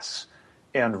class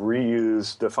and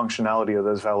reuse the functionality of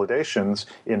those validations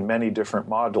in many different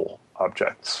module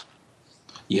objects.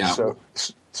 Yeah.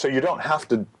 So you don't have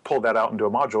to pull that out into a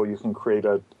module. You can create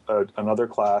another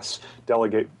class,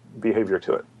 delegate behavior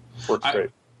to it. Works great.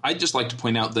 I'd just like to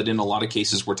point out that in a lot of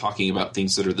cases we're talking about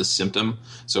things that are the symptom.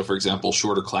 So, for example,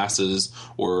 shorter classes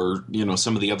or,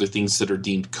 some of the other things that are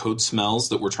deemed code smells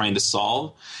that we're trying to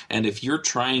solve. And if you're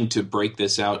trying to break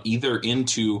this out either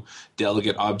into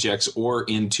delegate objects or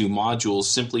into modules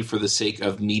simply for the sake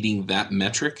of needing that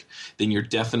metric, then you're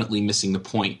definitely missing the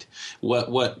point.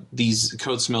 What these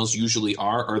code smells usually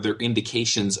are their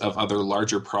indications of other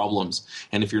larger problems.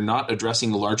 And if you're not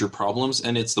addressing the larger problems,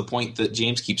 and it's the point that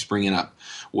James keeps bringing up,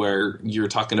 where you're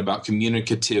talking about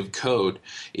communicative code.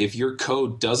 If your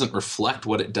code doesn't reflect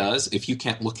what it does, if you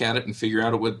can't look at it and figure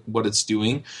out what it's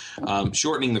doing,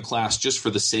 shortening the class just for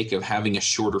the sake of having a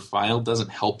shorter file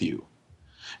doesn't help you.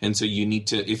 And so you need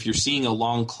to, if you're seeing a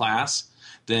long class,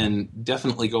 then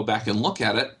definitely go back and look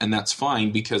at it, and that's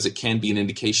fine because it can be an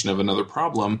indication of another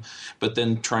problem, but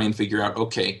then try and figure out,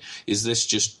 okay, is this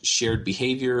just shared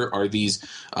behavior? Are these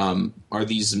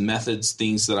methods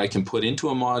things that I can put into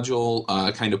a module,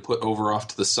 kind of put over off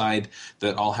to the side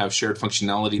that all have shared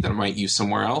functionality that I might use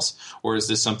somewhere else? Or is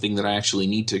this something that I actually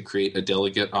need to create a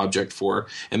delegate object for,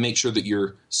 and make sure that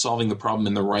you're solving the problem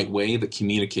in the right way that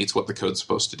communicates what the code's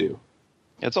supposed to do?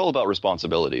 It's all about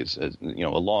responsibilities. A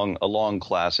long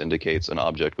class indicates an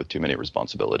object with too many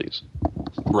responsibilities.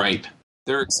 Right.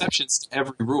 There are exceptions to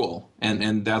every rule,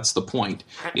 and that's the point.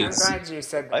 I'm glad you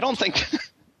said that. I don't think.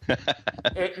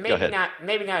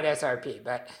 Maybe not SRP,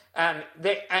 but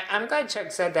I'm glad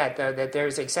Chuck said that, though, that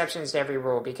there's exceptions to every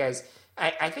rule, because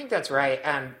I think that's right.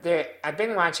 I've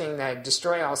been watching the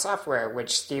Destroy All Software,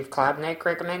 which Steve Klobnik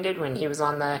recommended when he was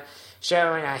on the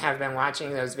show, and I have been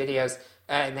watching those videos.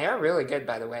 And they are really good,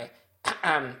 by the way.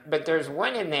 But there's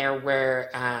one in there where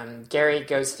Gary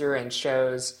goes through and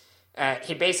shows,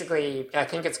 he basically, I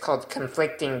think it's called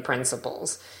conflicting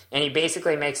principles. And he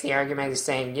basically makes the argument of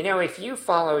saying, if you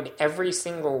followed every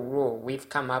single rule we've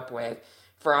come up with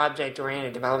for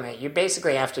object-oriented development, you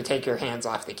basically have to take your hands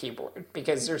off the keyboard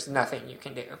because there's nothing you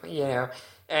can do,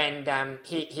 And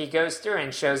he goes through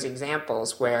and shows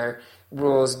examples where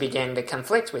rules begin to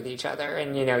conflict with each other,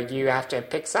 and you have to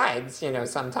pick sides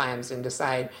sometimes and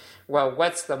decide, well,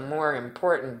 what's the more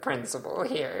important principle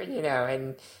here,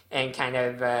 and kind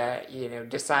of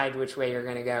decide which way you're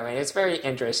going to go. And it's very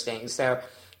interesting. So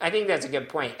I think that's a good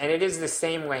point. And it is the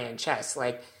same way in chess.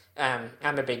 Like I'm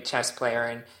a big chess player,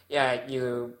 and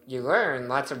you learn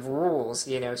lots of rules,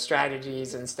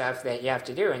 strategies and stuff that you have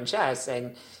to do in chess.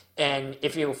 And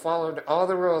if you followed all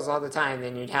the rules all the time,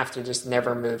 then you'd have to just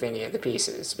never move any of the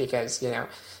pieces because,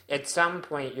 at some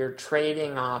point you're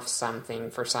trading off something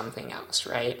for something else,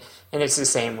 right? And it's the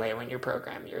same way when you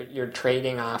program. You're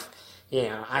trading off,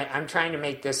 I'm trying to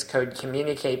make this code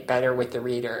communicate better with the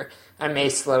reader. I may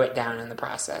slow it down in the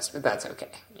process, but that's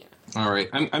okay. All right.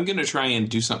 I'm going to try and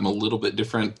do something a little bit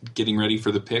different getting ready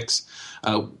for the picks.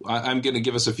 I'm going to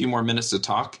give us a few more minutes to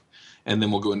talk, and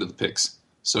then we'll go into the picks.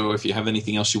 So if you have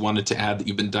anything else you wanted to add that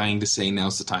you've been dying to say,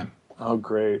 now's the time. Oh,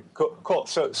 great. Cool.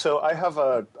 So I have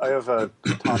a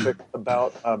topic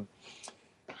about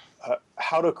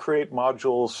how to create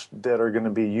modules that are going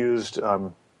to be used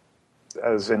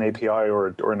as an API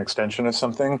or an extension of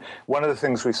something. One of the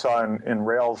things we saw in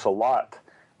Rails a lot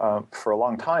for a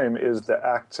long time is the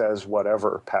acts as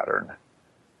whatever pattern.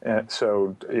 And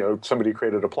so, somebody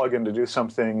created a plugin to do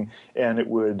something, and it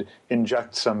would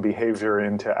inject some behavior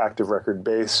into Active Record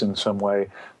Base in some way.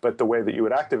 But the way that you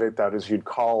would activate that is you'd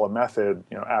call a method,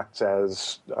 acts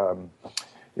as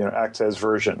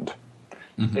versioned,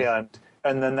 and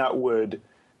then that would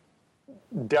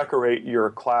decorate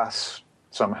your class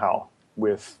somehow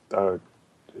with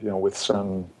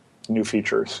some new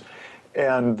features,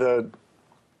 and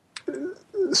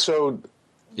so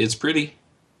it's pretty.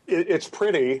 It's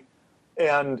pretty,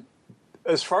 and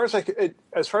as far as I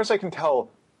can tell,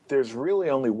 there's really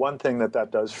only one thing that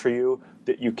does for you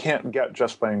that you can't get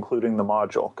just by including the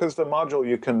module. Because the module,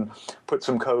 you can put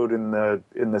some code in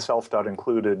the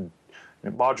self.included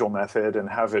module method and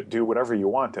have it do whatever you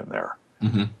want in there.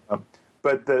 Mm-hmm.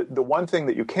 But the one thing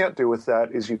that you can't do with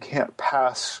that is you can't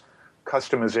pass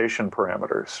customization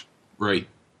parameters. Right.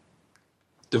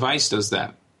 Device does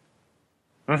that.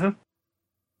 Mm-hmm.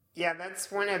 Yeah,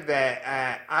 that's one of the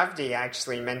Avdi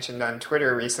actually mentioned on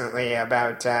Twitter recently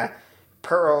about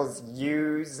Perl's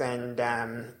use, and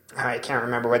I can't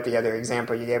remember what the other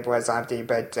example you gave was, Avdi,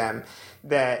 but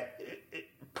the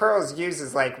Perl's use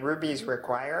is like Ruby's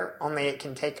require, only it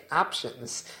can take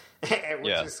options, which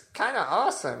is kind of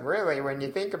awesome, really, when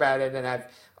you think about it. And I've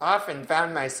often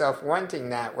found myself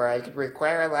wanting that, where I could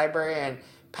require a library and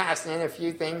pass in a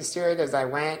few things to it as I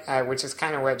went, which is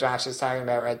kind of what Josh is talking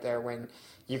about right there. When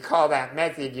you call that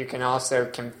method, you can also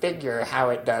configure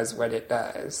how it does what it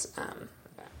does.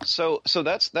 So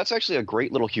that's actually a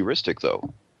great little heuristic,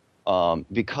 though,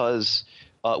 because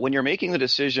when you're making the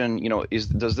decision,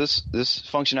 does this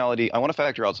functionality? I want to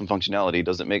factor out some functionality.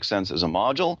 Does it make sense as a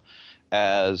module,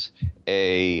 as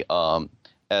a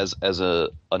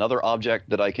another object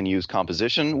that I can use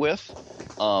composition with,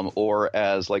 or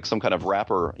as like some kind of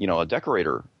wrapper, a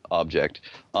decorator object?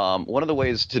 One of the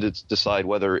ways to decide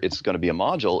whether it's going to be a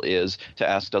module is to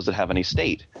ask, does it have any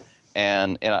state?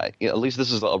 And at least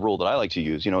this is a rule that I like to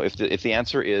use. If the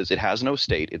answer is it has no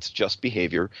state, it's just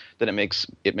behavior, then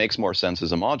it makes more sense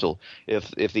as a module.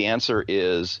 If the answer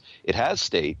is it has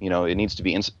state, it needs to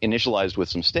be initialized with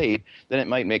some state, then it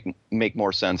might make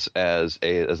more sense as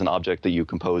an object that you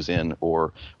compose in,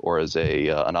 or as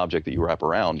an object that you wrap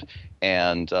around.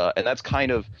 And that's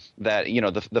kind of that.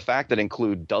 The fact that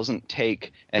include doesn't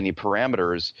take any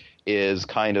parameters is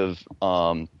kind of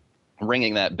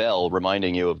ringing that bell,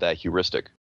 reminding you of that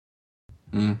heuristic.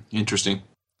 Interesting.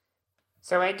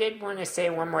 So I did want to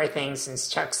say one more thing, since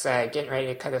Chuck's getting ready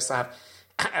to cut us off.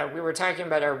 We were talking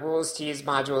about our rules to use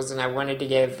modules, and I wanted to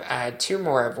give two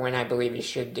more of when I believe you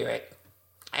should do it.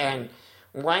 And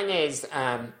one is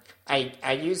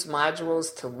I use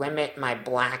modules to limit my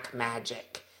black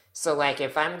magic. So like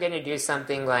if I'm going to do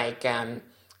something like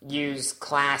use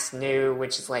class new,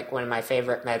 which is like one of my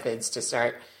favorite methods to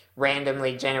start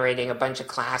randomly generating a bunch of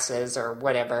classes or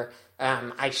whatever,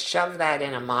 I shove that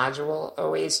in a module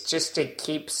always, just to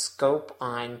keep scope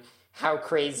on how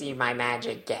crazy my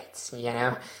magic gets,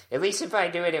 At least if I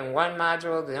do it in one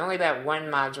module, then only that one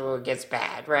module gets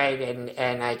bad, right?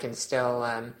 And I can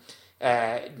still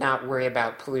not worry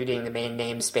about polluting the main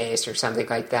namespace or something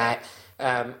like that.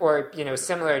 Or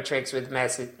similar tricks with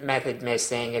method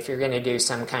missing. If you're going to do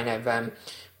some kind of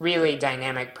really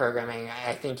dynamic programming,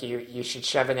 I think you should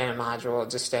shove it in a module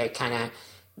just to kind of,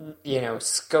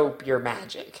 scope your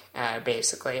magic,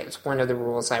 basically. It's one of the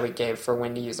rules I would give for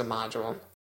when to use a module.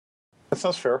 That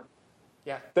sounds fair.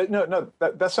 Yeah.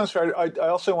 That sounds fair. I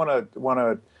also want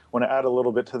to add a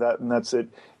little bit to that, and that's it.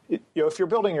 If you're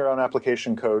building your own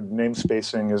application code,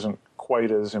 namespacing isn't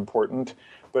quite as important.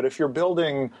 But if you're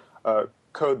building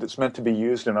code that's meant to be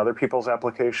used in other people's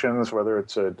applications, whether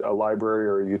it's a library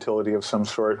or a utility of some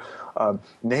sort,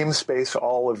 namespace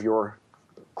all of your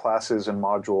classes and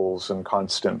modules and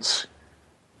constants.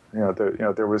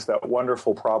 There was that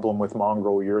wonderful problem with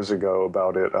Mongrel years ago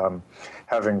about it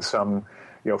having some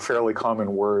fairly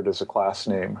common word as a class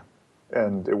name,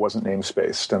 and it wasn't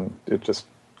namespaced, and it just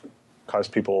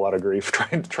caused people a lot of grief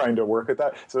trying to work at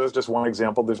that. So that's just one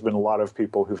example. There's been a lot of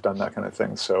people who've done that kind of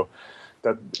thing. So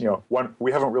that,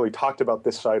 we haven't really talked about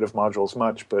this side of modules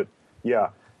much, but yeah,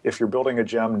 if you're building a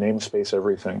gem, namespace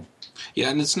everything. Yeah,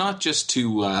 and it's not just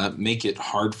to make it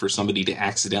hard for somebody to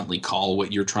accidentally call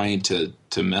what you're trying to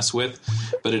mess with,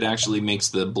 but it actually makes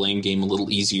the blame game a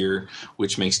little easier,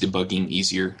 which makes debugging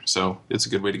easier. So it's a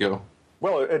good way to go.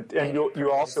 Well, and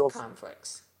you also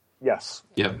conflicts. Yes.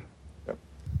 Yep.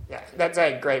 Yeah, that's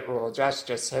a great rule. Josh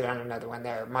just hit on another one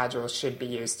there. Modules should be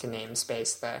used to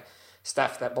namespace the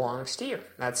stuff that belongs to you.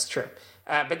 That's true.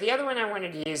 But the other one I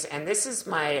wanted to use, and this is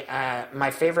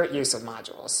my favorite use of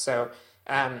modules. So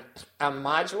a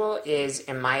module is,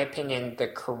 in my opinion, the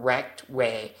correct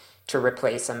way to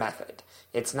replace a method.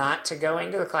 It's not to go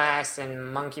into the class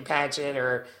and monkey patch it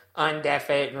or undef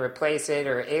it and replace it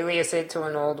or alias it to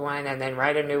an old one and then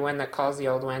write a new one that calls the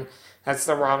old one. That's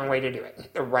the wrong way to do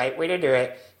it. The right way to do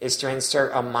it is to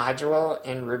insert a module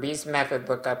in Ruby's method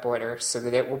lookup order so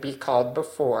that it will be called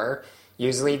before.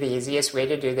 Usually the easiest way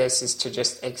to do this is to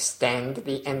just extend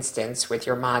the instance with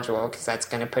your module, because that's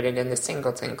going to put it in the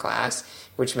singleton class,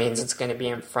 which means it's going to be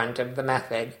in front of the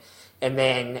method. And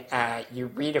then you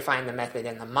redefine the method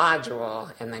in the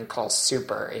module and then call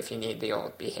super if you need the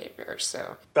old behavior.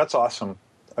 So that's awesome.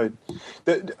 I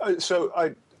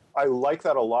like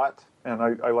that a lot, and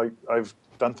I've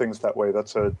done things that way.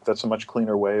 That's a much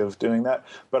cleaner way of doing that.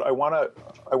 But I want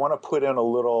to put in a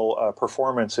little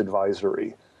performance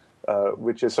advisory,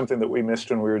 which is something that we missed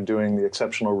when we were doing the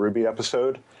Exceptional Ruby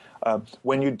episode.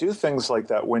 When you do things like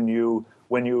that, when you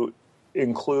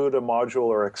include a module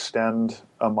or extend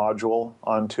a module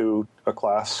onto a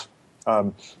class,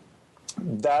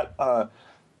 that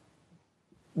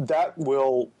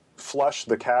will flush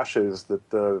the caches that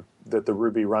the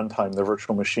Ruby runtime, the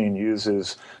virtual machine,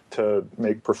 uses to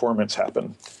make performance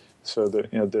happen. So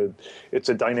that it's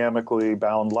a dynamically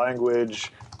bound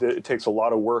language. It takes a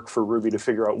lot of work for Ruby to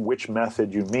figure out which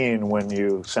method you mean when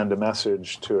you send a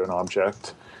message to an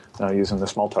object, using the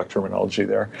Smalltalk terminology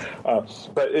there.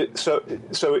 But it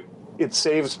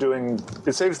saves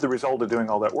the result of doing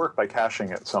all that work by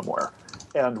caching it somewhere.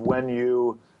 And when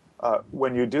you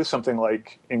do something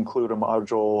like include a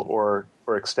module or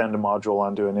extend a module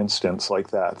onto an instance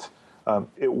like that,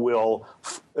 it will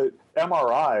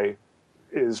MRI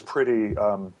is pretty.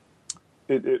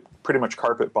 It pretty much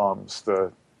carpet bombs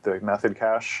the method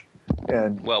cache,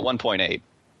 and 1.8.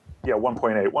 Yeah,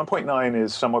 1.8. 1.9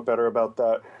 is somewhat better about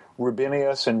that.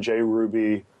 Rubinius and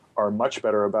JRuby are much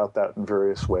better about that in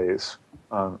various ways.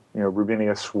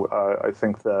 Rubinius, I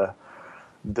think the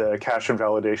cache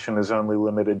invalidation is only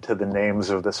limited to the names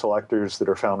of the selectors that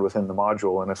are found within the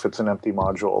module, and if it's an empty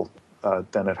module,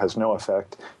 then it has no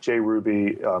effect.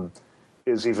 JRuby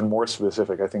is even more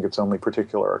specific. I think it's only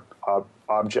particular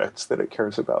objects that it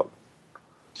cares about.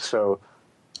 So,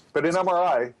 but in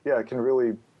MRI, it can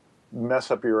really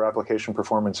mess up your application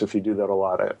performance if you do that a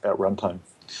lot at runtime.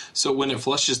 So when it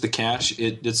flushes the cache,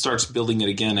 it starts building it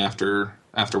again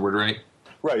afterward, right?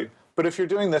 Right. But if you're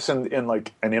doing this in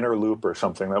like an inner loop or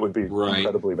something, that would be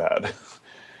incredibly bad.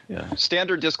 Yeah.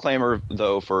 Standard disclaimer,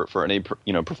 though, for any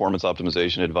performance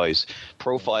optimization advice: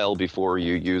 profile before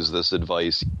you use this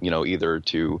advice. Either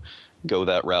to go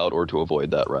that route or to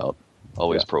avoid that route.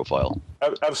 Always profile.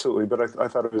 Absolutely, but I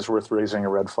thought it was worth raising a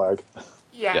red flag.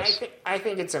 Yeah, yes. I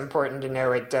think it's important to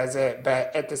know it does it,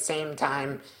 but at the same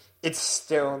time, it's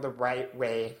still the right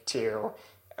way to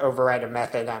override a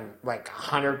method. I'm like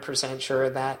 100% sure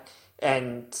of that.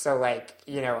 And so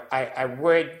I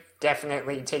would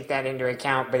definitely take that into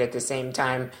account, but at the same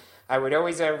time, I would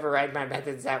always override my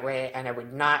methods that way, and I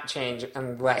would not change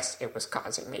unless it was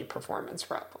causing me performance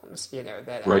problems,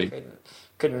 that right. I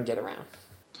couldn't get around.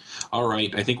 All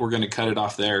right, I think we're going to cut it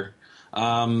off there.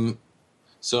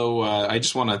 So I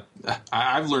just want to –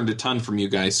 I've learned a ton from you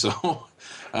guys, so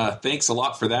thanks a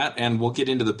lot for that, and we'll get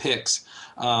into the picks.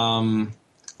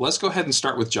 Let's go ahead and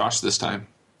start with Josh this time.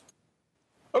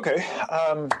 Okay,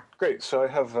 great. So I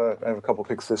have a couple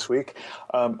picks this week.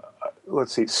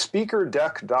 Let's see,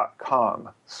 speakerdeck.com.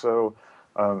 So,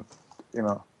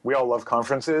 we all love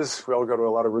conferences. We all go to a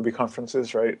lot of Ruby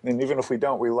conferences, right? And even if we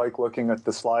don't, we like looking at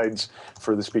the slides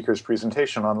for the speaker's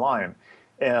presentation online.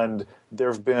 And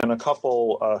there have been a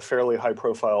couple fairly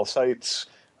high-profile sites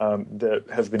that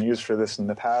have been used for this in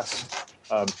the past.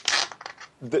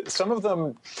 Some of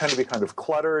them tend to be kind of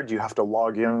cluttered. You have to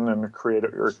log in and create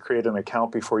an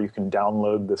account before you can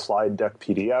download the slide deck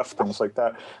PDF, things like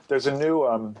that. There's a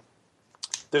new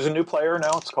player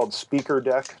now. It's called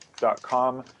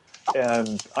speakerdeck.com,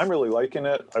 and I'm really liking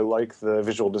it. I like the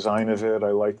visual design of it. I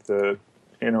like the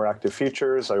interactive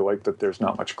features. I like that there's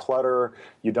not much clutter.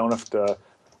 You don't have to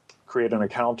create an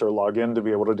account or log in to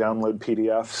be able to download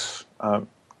PDFs.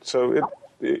 So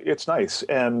it's nice,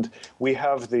 and we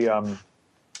have the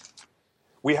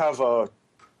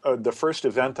first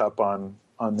event up on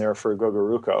there for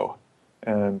Gogoruko,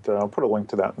 and I'll put a link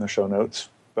to that in the show notes.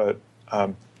 But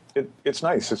it's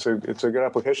nice. It's a good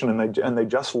application, and they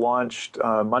just launched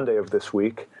Monday of this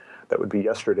week. That would be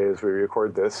yesterday as we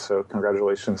record this. So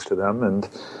congratulations to them, and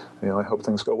I hope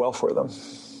things go well for them.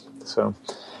 So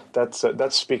that's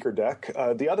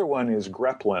SpeakerDeck. The other one is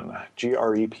Greplin,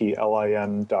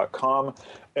 GREPLIN.com,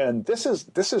 and this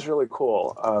is really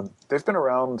cool. They've been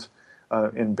around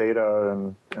in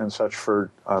beta and such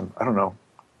for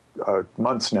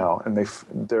months now, and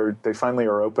they finally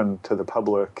are open to the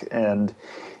public, and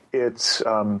it's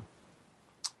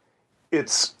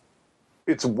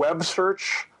web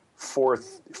search for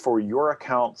your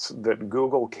accounts that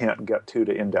Google can't get to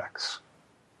index,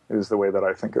 is the way that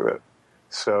I think of it.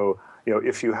 So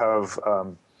if you have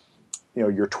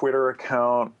your Twitter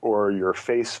account or your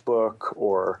Facebook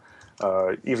or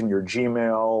even your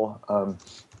Gmail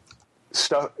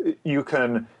stuff, you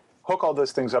can hook all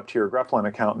those things up to your Greplin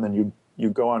account, and then you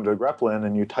go onto Greplin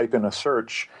and you type in a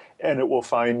search, and it will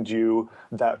find you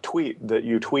that tweet that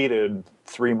you tweeted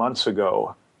 3 months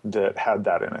ago that had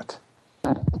that in it.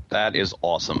 That is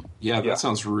awesome. Yeah, that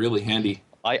sounds really handy.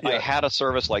 I had a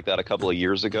service like that a couple of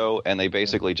years ago, and they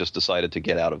basically just decided to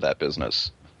get out of that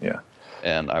business. Yeah.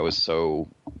 And I was so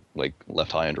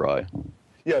left high and dry.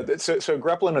 Yeah, so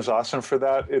Greplin is awesome for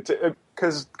that. It's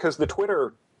because the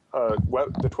Twitter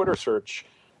the Twitter search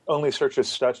only searches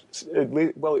stuff.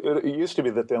 It used to be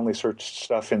that they only searched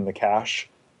stuff in the cache.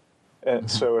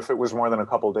 And so if it was more than a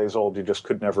couple days old, you just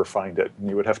could never find it. And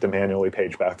you would have to manually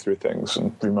page back through things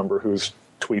and remember whose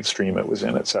tweet stream it was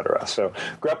in, et cetera. So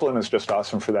Greplin is just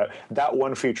awesome for that. That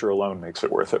one feature alone makes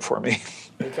it worth it for me.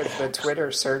 Because the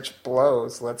Twitter search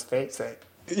blows, let's face it.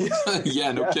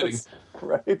 Yeah, no kidding.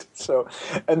 Right. So,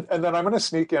 and then I'm going to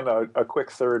sneak in a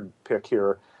quick third pick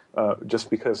here,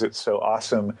 just because it's so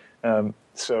awesome. I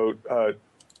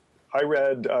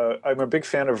read, I'm a big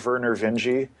fan of Werner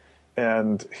Vinge,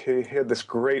 and he had this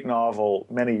great novel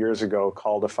many years ago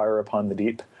called A Fire Upon the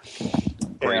Deep.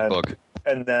 Great book.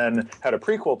 And then had a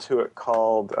prequel to it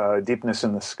called Deepness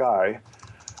in the Sky.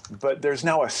 But there's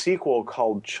now a sequel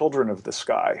called Children of the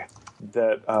Sky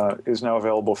that is now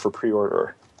available for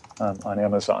pre-order on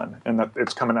Amazon. And that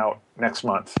it's coming out next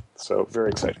month. So very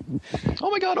exciting. Oh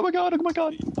my God.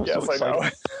 Yes, I know.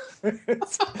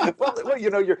 well, you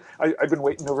know, I've been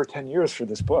waiting over 10 years for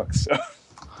this book, so...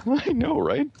 I know,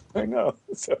 right? I know.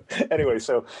 So anyway,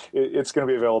 it's going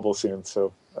to be available soon.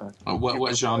 So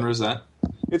what genre is that?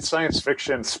 It's science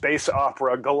fiction, space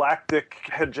opera, galactic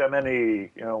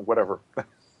hegemony, you know, whatever.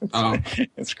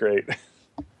 It's great.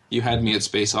 You had me at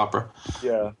space opera.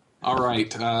 Yeah. All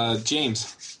right,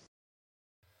 James.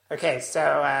 Okay,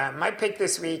 so my pick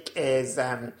this week is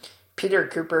Peter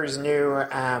Cooper's new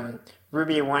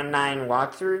Ruby 1.9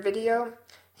 walkthrough video.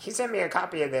 He sent me a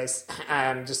copy of this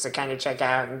just to kind of check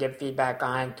out and give feedback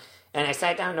on, and I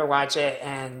sat down to watch it,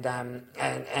 and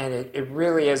it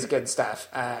really is good stuff.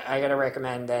 I gotta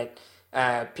recommend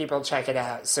that people check it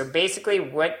out. So basically,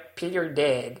 what Peter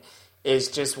did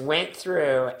is just went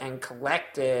through and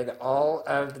collected all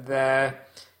of the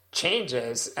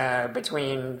changes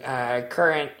between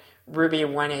current Ruby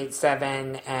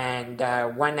 1.8.7 and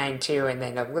 1.9.2, and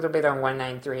then a little bit on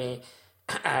 1.9.3.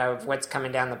 Of what's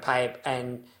coming down the pipe,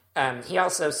 and he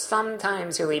also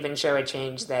sometimes he'll even show a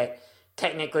change that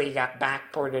technically got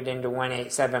backported into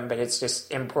 1.8.7, but it's just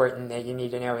important that you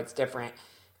need to know it's different.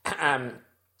 And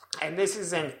this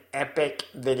is an epic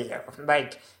video,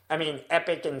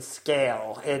 epic in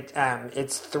scale.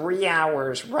 It's 3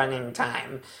 hours running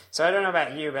time. So I don't know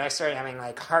about you, but I started having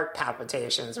like heart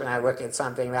palpitations when I look at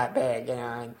something that big, you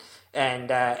know,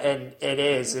 and it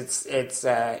is.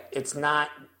 It's not.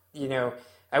 You know,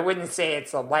 I wouldn't say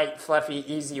it's a light, fluffy,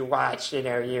 easy watch. You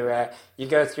know, you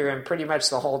go through and pretty much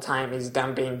the whole time is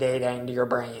dumping data into your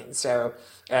brain. So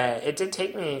it did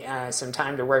take me some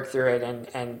time to work through it,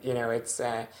 and you know, it's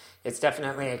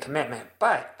definitely a commitment.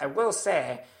 But I will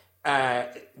say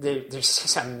there's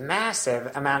just a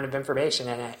massive amount of information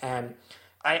in it, and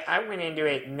I went into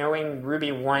it knowing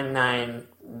Ruby 1.9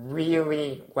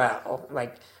 really well.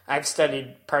 Like, I've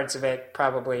studied parts of it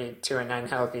probably to an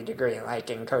unhealthy degree, like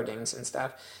encodings and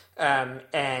stuff. I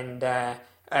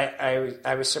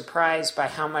was surprised by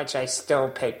how much I still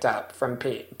picked up from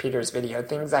Peter's video,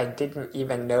 things I didn't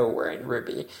even know were in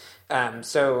Ruby.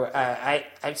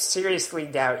 I seriously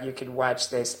doubt you could watch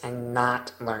this and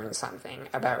not learn something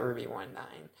about Ruby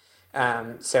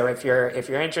 1.9. So if you're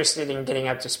interested in getting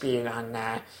up to speed on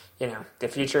the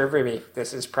future of Ruby,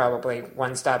 this is probably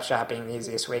one-stop shopping, the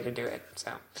easiest way to do it.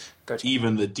 So go check.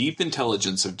 Even the deep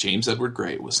intelligence of James Edward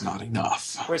Gray was not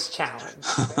enough. Was challenged.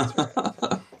 That's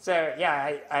right. So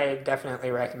yeah, I definitely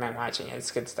recommend watching it.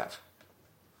 It's good stuff.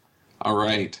 All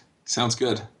right, sounds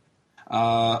good.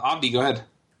 Abdi, go ahead.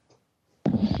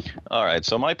 All right,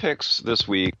 so my picks this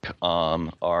week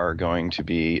are going to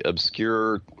be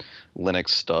obscure Linux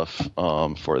stuff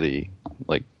for the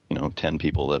 10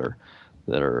 people that are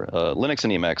Linux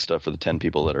and Emacs stuff for the 10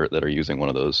 people that are using one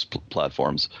of those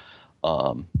platforms.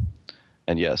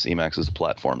 And yes, Emacs is a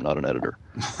platform, not an editor.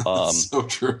 So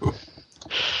true.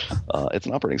 It's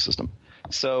an operating system.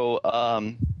 So all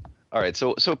right,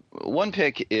 so one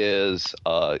pick is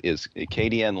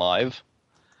KDN Live,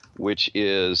 which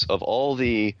is, of all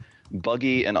the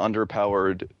buggy and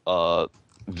underpowered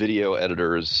video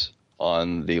editors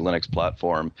on the Linux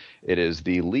platform, it is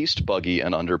the least buggy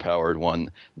and underpowered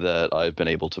one that I've been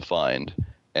able to find,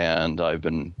 and I've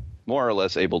been more or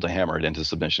less able to hammer it into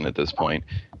submission at this point.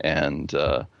 And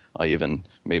I even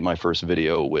made my first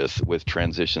video with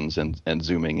transitions and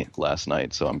zooming last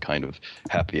night, so I'm kind of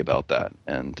happy about that.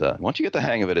 And once you get the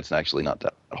hang of it, it's actually not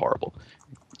that horrible,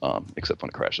 except when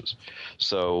it crashes.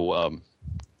 So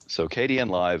KDN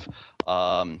Live.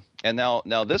 And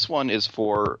now this one is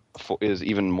is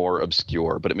even more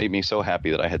obscure, but it made me so happy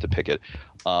that I had to pick it.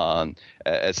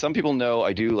 As some people know,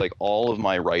 I do like all of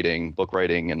my writing, book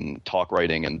writing and talk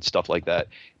writing and stuff like that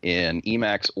in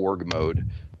Emacs org mode,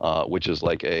 which is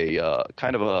like a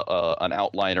kind of an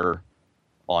outliner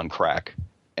on crack.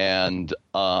 and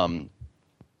my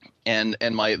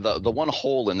the one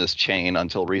hole in this chain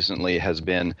until recently has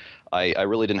been I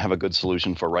really didn't have a good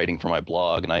solution for writing for my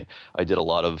blog, and I did a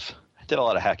lot of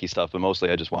hacky stuff, but mostly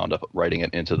I just wound up writing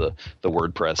it into the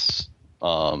WordPress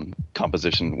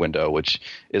composition window, which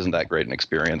isn't that great an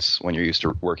experience when you're used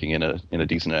to working in a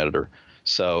decent editor.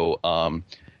 So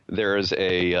there's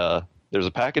a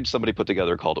package somebody put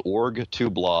together called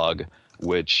org2blog,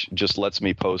 which just lets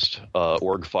me post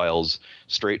org files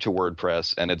straight to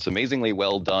WordPress, and it's amazingly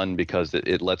well done because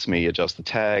it lets me adjust the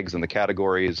tags and the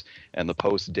categories and the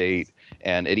post date,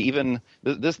 and it even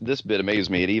this bit amazed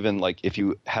me. It even, like, if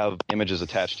you have images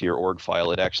attached to your org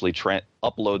file, it actually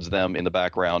uploads them in the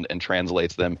background and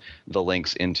translates the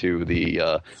links into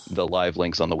the live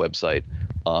links on the website,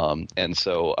 and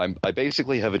so I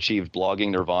basically have achieved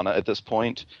blogging nirvana at this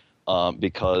point.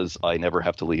 Because I never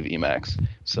have to leave Emacs.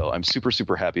 So I'm super,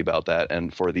 super happy about that.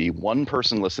 And for the one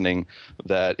person listening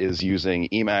that is using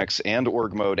Emacs and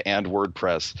org mode and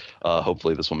WordPress,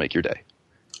 hopefully this will make your day.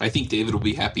 I think David will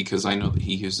be happy because I know that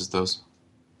he uses those.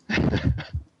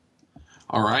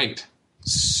 All right.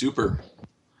 Super.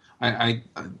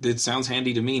 It sounds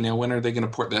handy to me. Now, when are they going to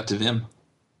port that to Vim?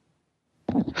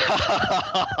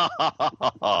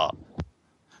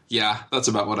 Yeah, that's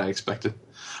about what I expected.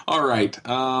 All right.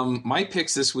 My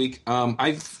picks this week.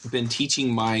 I've been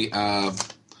teaching my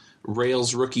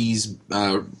Rails Rookies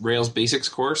Rails Basics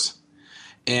course,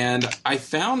 and I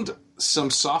found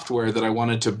some software that I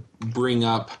wanted to bring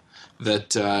up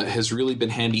that has really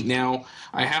been handy. Now,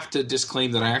 I have to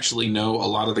disclaim that I actually know a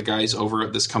lot of the guys over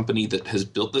at this company that has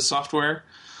built this software.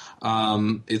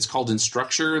 It's called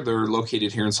Instructure. They're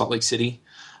located here in Salt Lake City.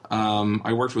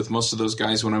 I worked with most of those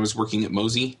guys when I was working at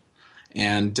Mozy.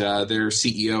 And their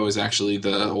CEO is actually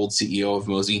the old CEO of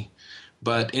Mozy.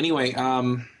 But anyway,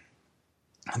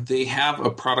 they have a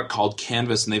product called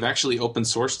Canvas, and they've actually open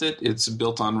sourced it. It's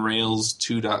built on Rails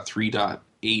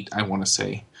 2.3.8, I want to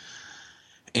say.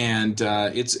 And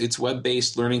it's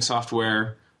web-based learning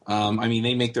software. I mean,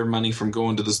 they make their money from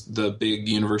going to the big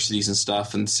universities and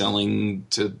stuff and selling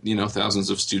to thousands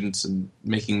of students and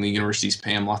making the universities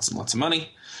pay them lots and lots of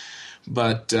money.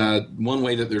 But one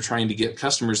way that they're trying to get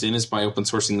customers in is by open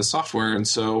sourcing the software. And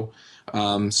so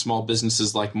small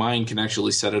businesses like mine can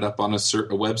actually set it up on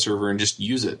a web server and just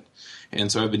use it.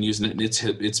 And so I've been using it, and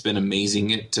it's been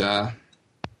amazing. It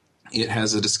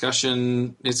has a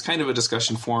discussion. It's kind of a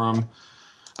discussion forum.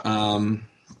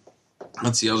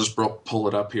 Let's see, I'll just pull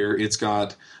it up here. It's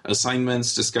got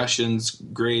assignments, discussions,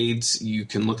 grades. You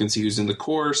can look and see who's in the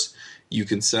course. You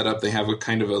can set up, they have a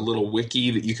kind of a little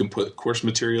wiki that you can put course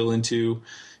material into.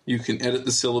 You can edit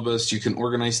the syllabus. You can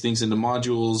organize things into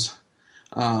modules,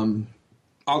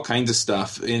 all kinds of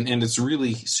stuff. And it's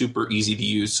really super easy to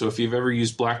use. So if you've ever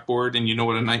used Blackboard and you know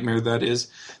what a nightmare that is,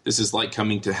 this is like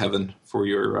coming to heaven for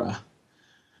your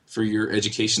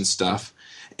education stuff.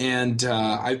 And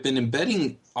I've been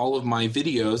embedding all of my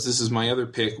videos. This is my other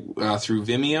pick through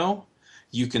Vimeo.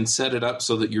 You can set it up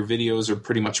so that your videos are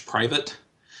pretty much private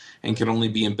and can only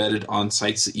be embedded on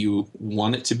sites that you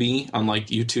want it to be, unlike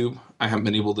YouTube. I haven't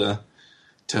been able to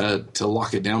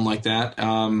lock it down like that.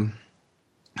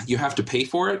 You have to pay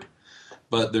for it,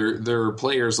 but their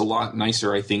player is a lot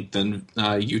nicer, I think, than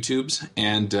YouTube's,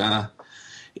 and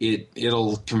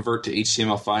it'll convert to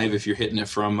HTML5 if you're hitting it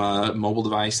from a mobile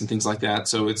device and things like that.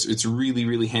 So it's really,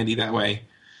 really handy that way.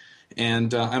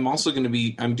 And I'm also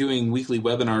I'm doing weekly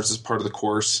webinars as part of the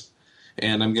course,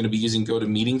 and I'm going to be using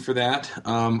GoToMeeting for that.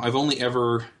 I've only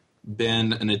ever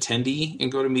been an attendee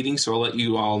in GoToMeeting, so I'll let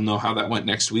you all know how that went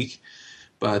next week.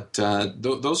 But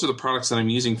those are the products that I'm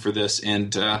using for this,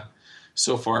 and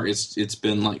so far it's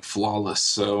been like flawless.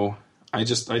 So I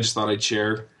just thought I'd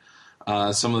share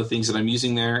some of the things that I'm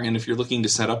using there. And if you're looking to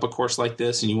set up a course like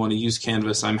this and you want to use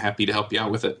Canvas, I'm happy to help you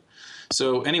out with it.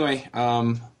 So anyway,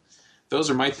 those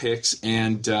are my picks,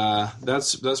 and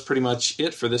that's pretty much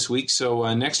it for this week.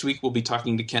 So next week we'll be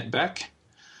talking to Kent Beck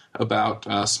about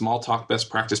Smalltalk best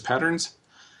practice patterns,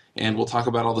 and we'll talk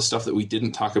about all the stuff that we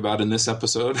didn't talk about in this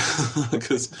episode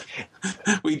because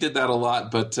we did that a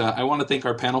lot. But I want to thank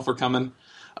our panel for coming.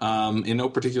 In no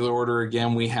particular order,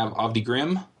 again, we have Avdi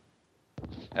Grimm.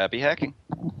 Happy hacking.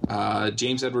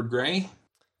 James Edward Gray.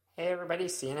 Hey, everybody.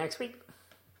 See you next week.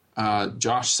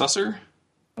 Josh Susser.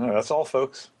 That's all,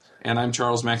 folks. And I'm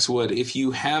Charles Max Wood. If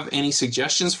you have any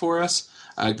suggestions for us,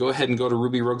 go ahead and go to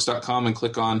rubyrogues.com and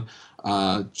click on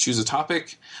choose a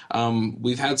topic.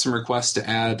 We've had some requests to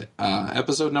add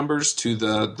episode numbers to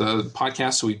the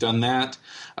podcast, so we've done that.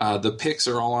 The picks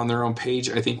are all on their own page.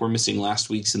 I think we're missing last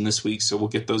week's and this week's, so we'll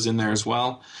get those in there as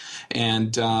well.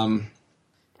 And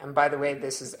by the way,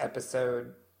 this is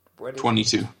episode What is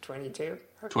 22. 22? Okay.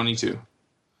 22.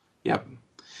 Yep.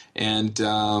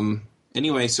 And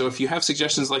anyway, so if you have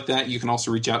suggestions like that, you can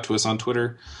also reach out to us on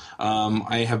Twitter.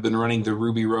 I have been running the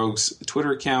Ruby Rogues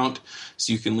Twitter account,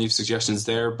 so you can leave suggestions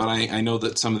there. But I know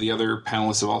that some of the other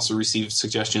panelists have also received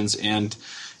suggestions, and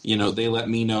they let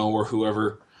me know, or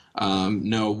whoever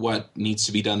know what needs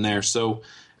to be done there. So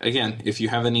again, if you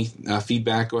have any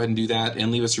feedback, go ahead and do that,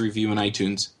 and leave us a review in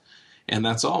iTunes. And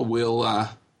that's all.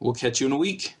 We'll catch you in a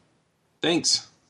week. Thanks.